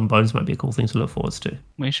maybe Skull and Bones might be a cool thing to look forward to.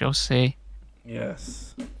 We shall see.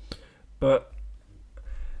 Yes. But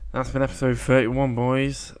that's been episode 31,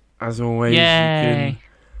 boys. As always, Yay. you can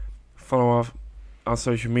follow our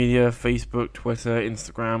social media, Facebook, Twitter,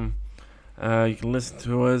 Instagram. You can listen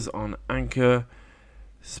to us on Anchor,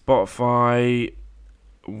 Spotify,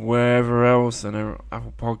 wherever else, and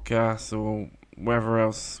Apple Podcasts, or wherever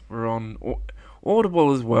else we're on.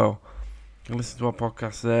 Audible as well. You can listen to our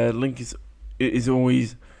podcast there. Link is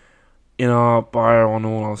always in our bio on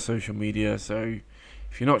all our social media. So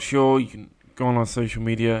if you're not sure, you can go on our social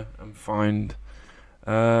media and find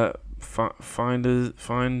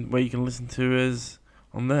find where you can listen to us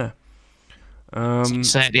on there.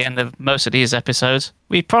 So at the end of most of these episodes,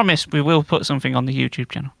 we promise we will put something on the YouTube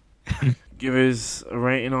channel. Give us a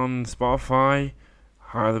rating on Spotify.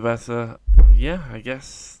 Higher the better. Yeah, I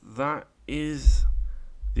guess that is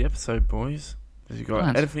the episode, boys. Have you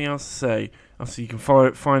got anything else to say? Obviously, you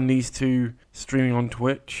can find these two streaming on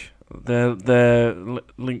Twitch. Their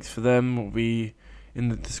links for them will be in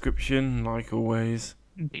the description, like always.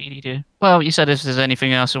 Indeed you do. Well, you said if there's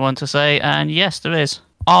anything else I want to say, and yes, there is.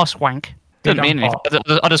 Arsewank. Didn't mean anything.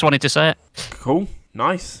 I just wanted to say it. Cool.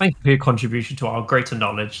 Nice. Thank you for your contribution to our greater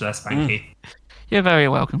knowledge there, Spanky. You're very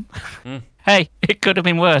welcome. Hey, it could have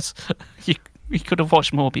been worse. You could have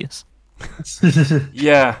watched Morbius.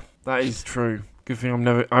 Yeah, that is true. Good thing I'm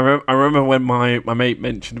never. I remember when my mate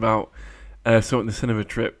mentioned about sorting the cinema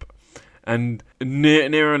trip, and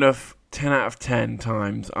near enough 10 out of 10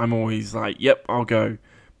 times I'm always like, "Yep, I'll go."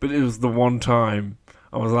 But it was the one time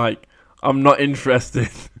I was like, "I'm not interested,"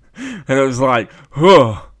 and it was like,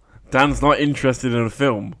 "Huh, Dan's not interested in a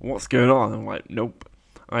film. What's going on?" I'm like, "Nope."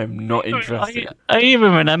 I am not interested. I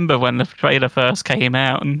even remember when the trailer first came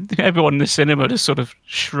out, and everyone in the cinema just sort of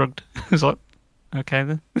shrugged. It was like, okay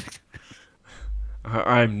then.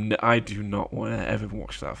 I do not want to ever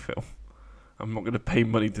watch that film. I'm not going to pay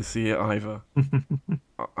money to see it either.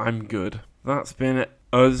 I'm good. That's been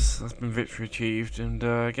us. That's been Victory Achieved, and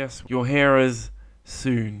I guess you'll hear us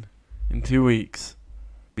soon, in 2 weeks.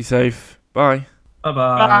 Be safe. Bye.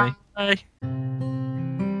 Bye-bye. Bye.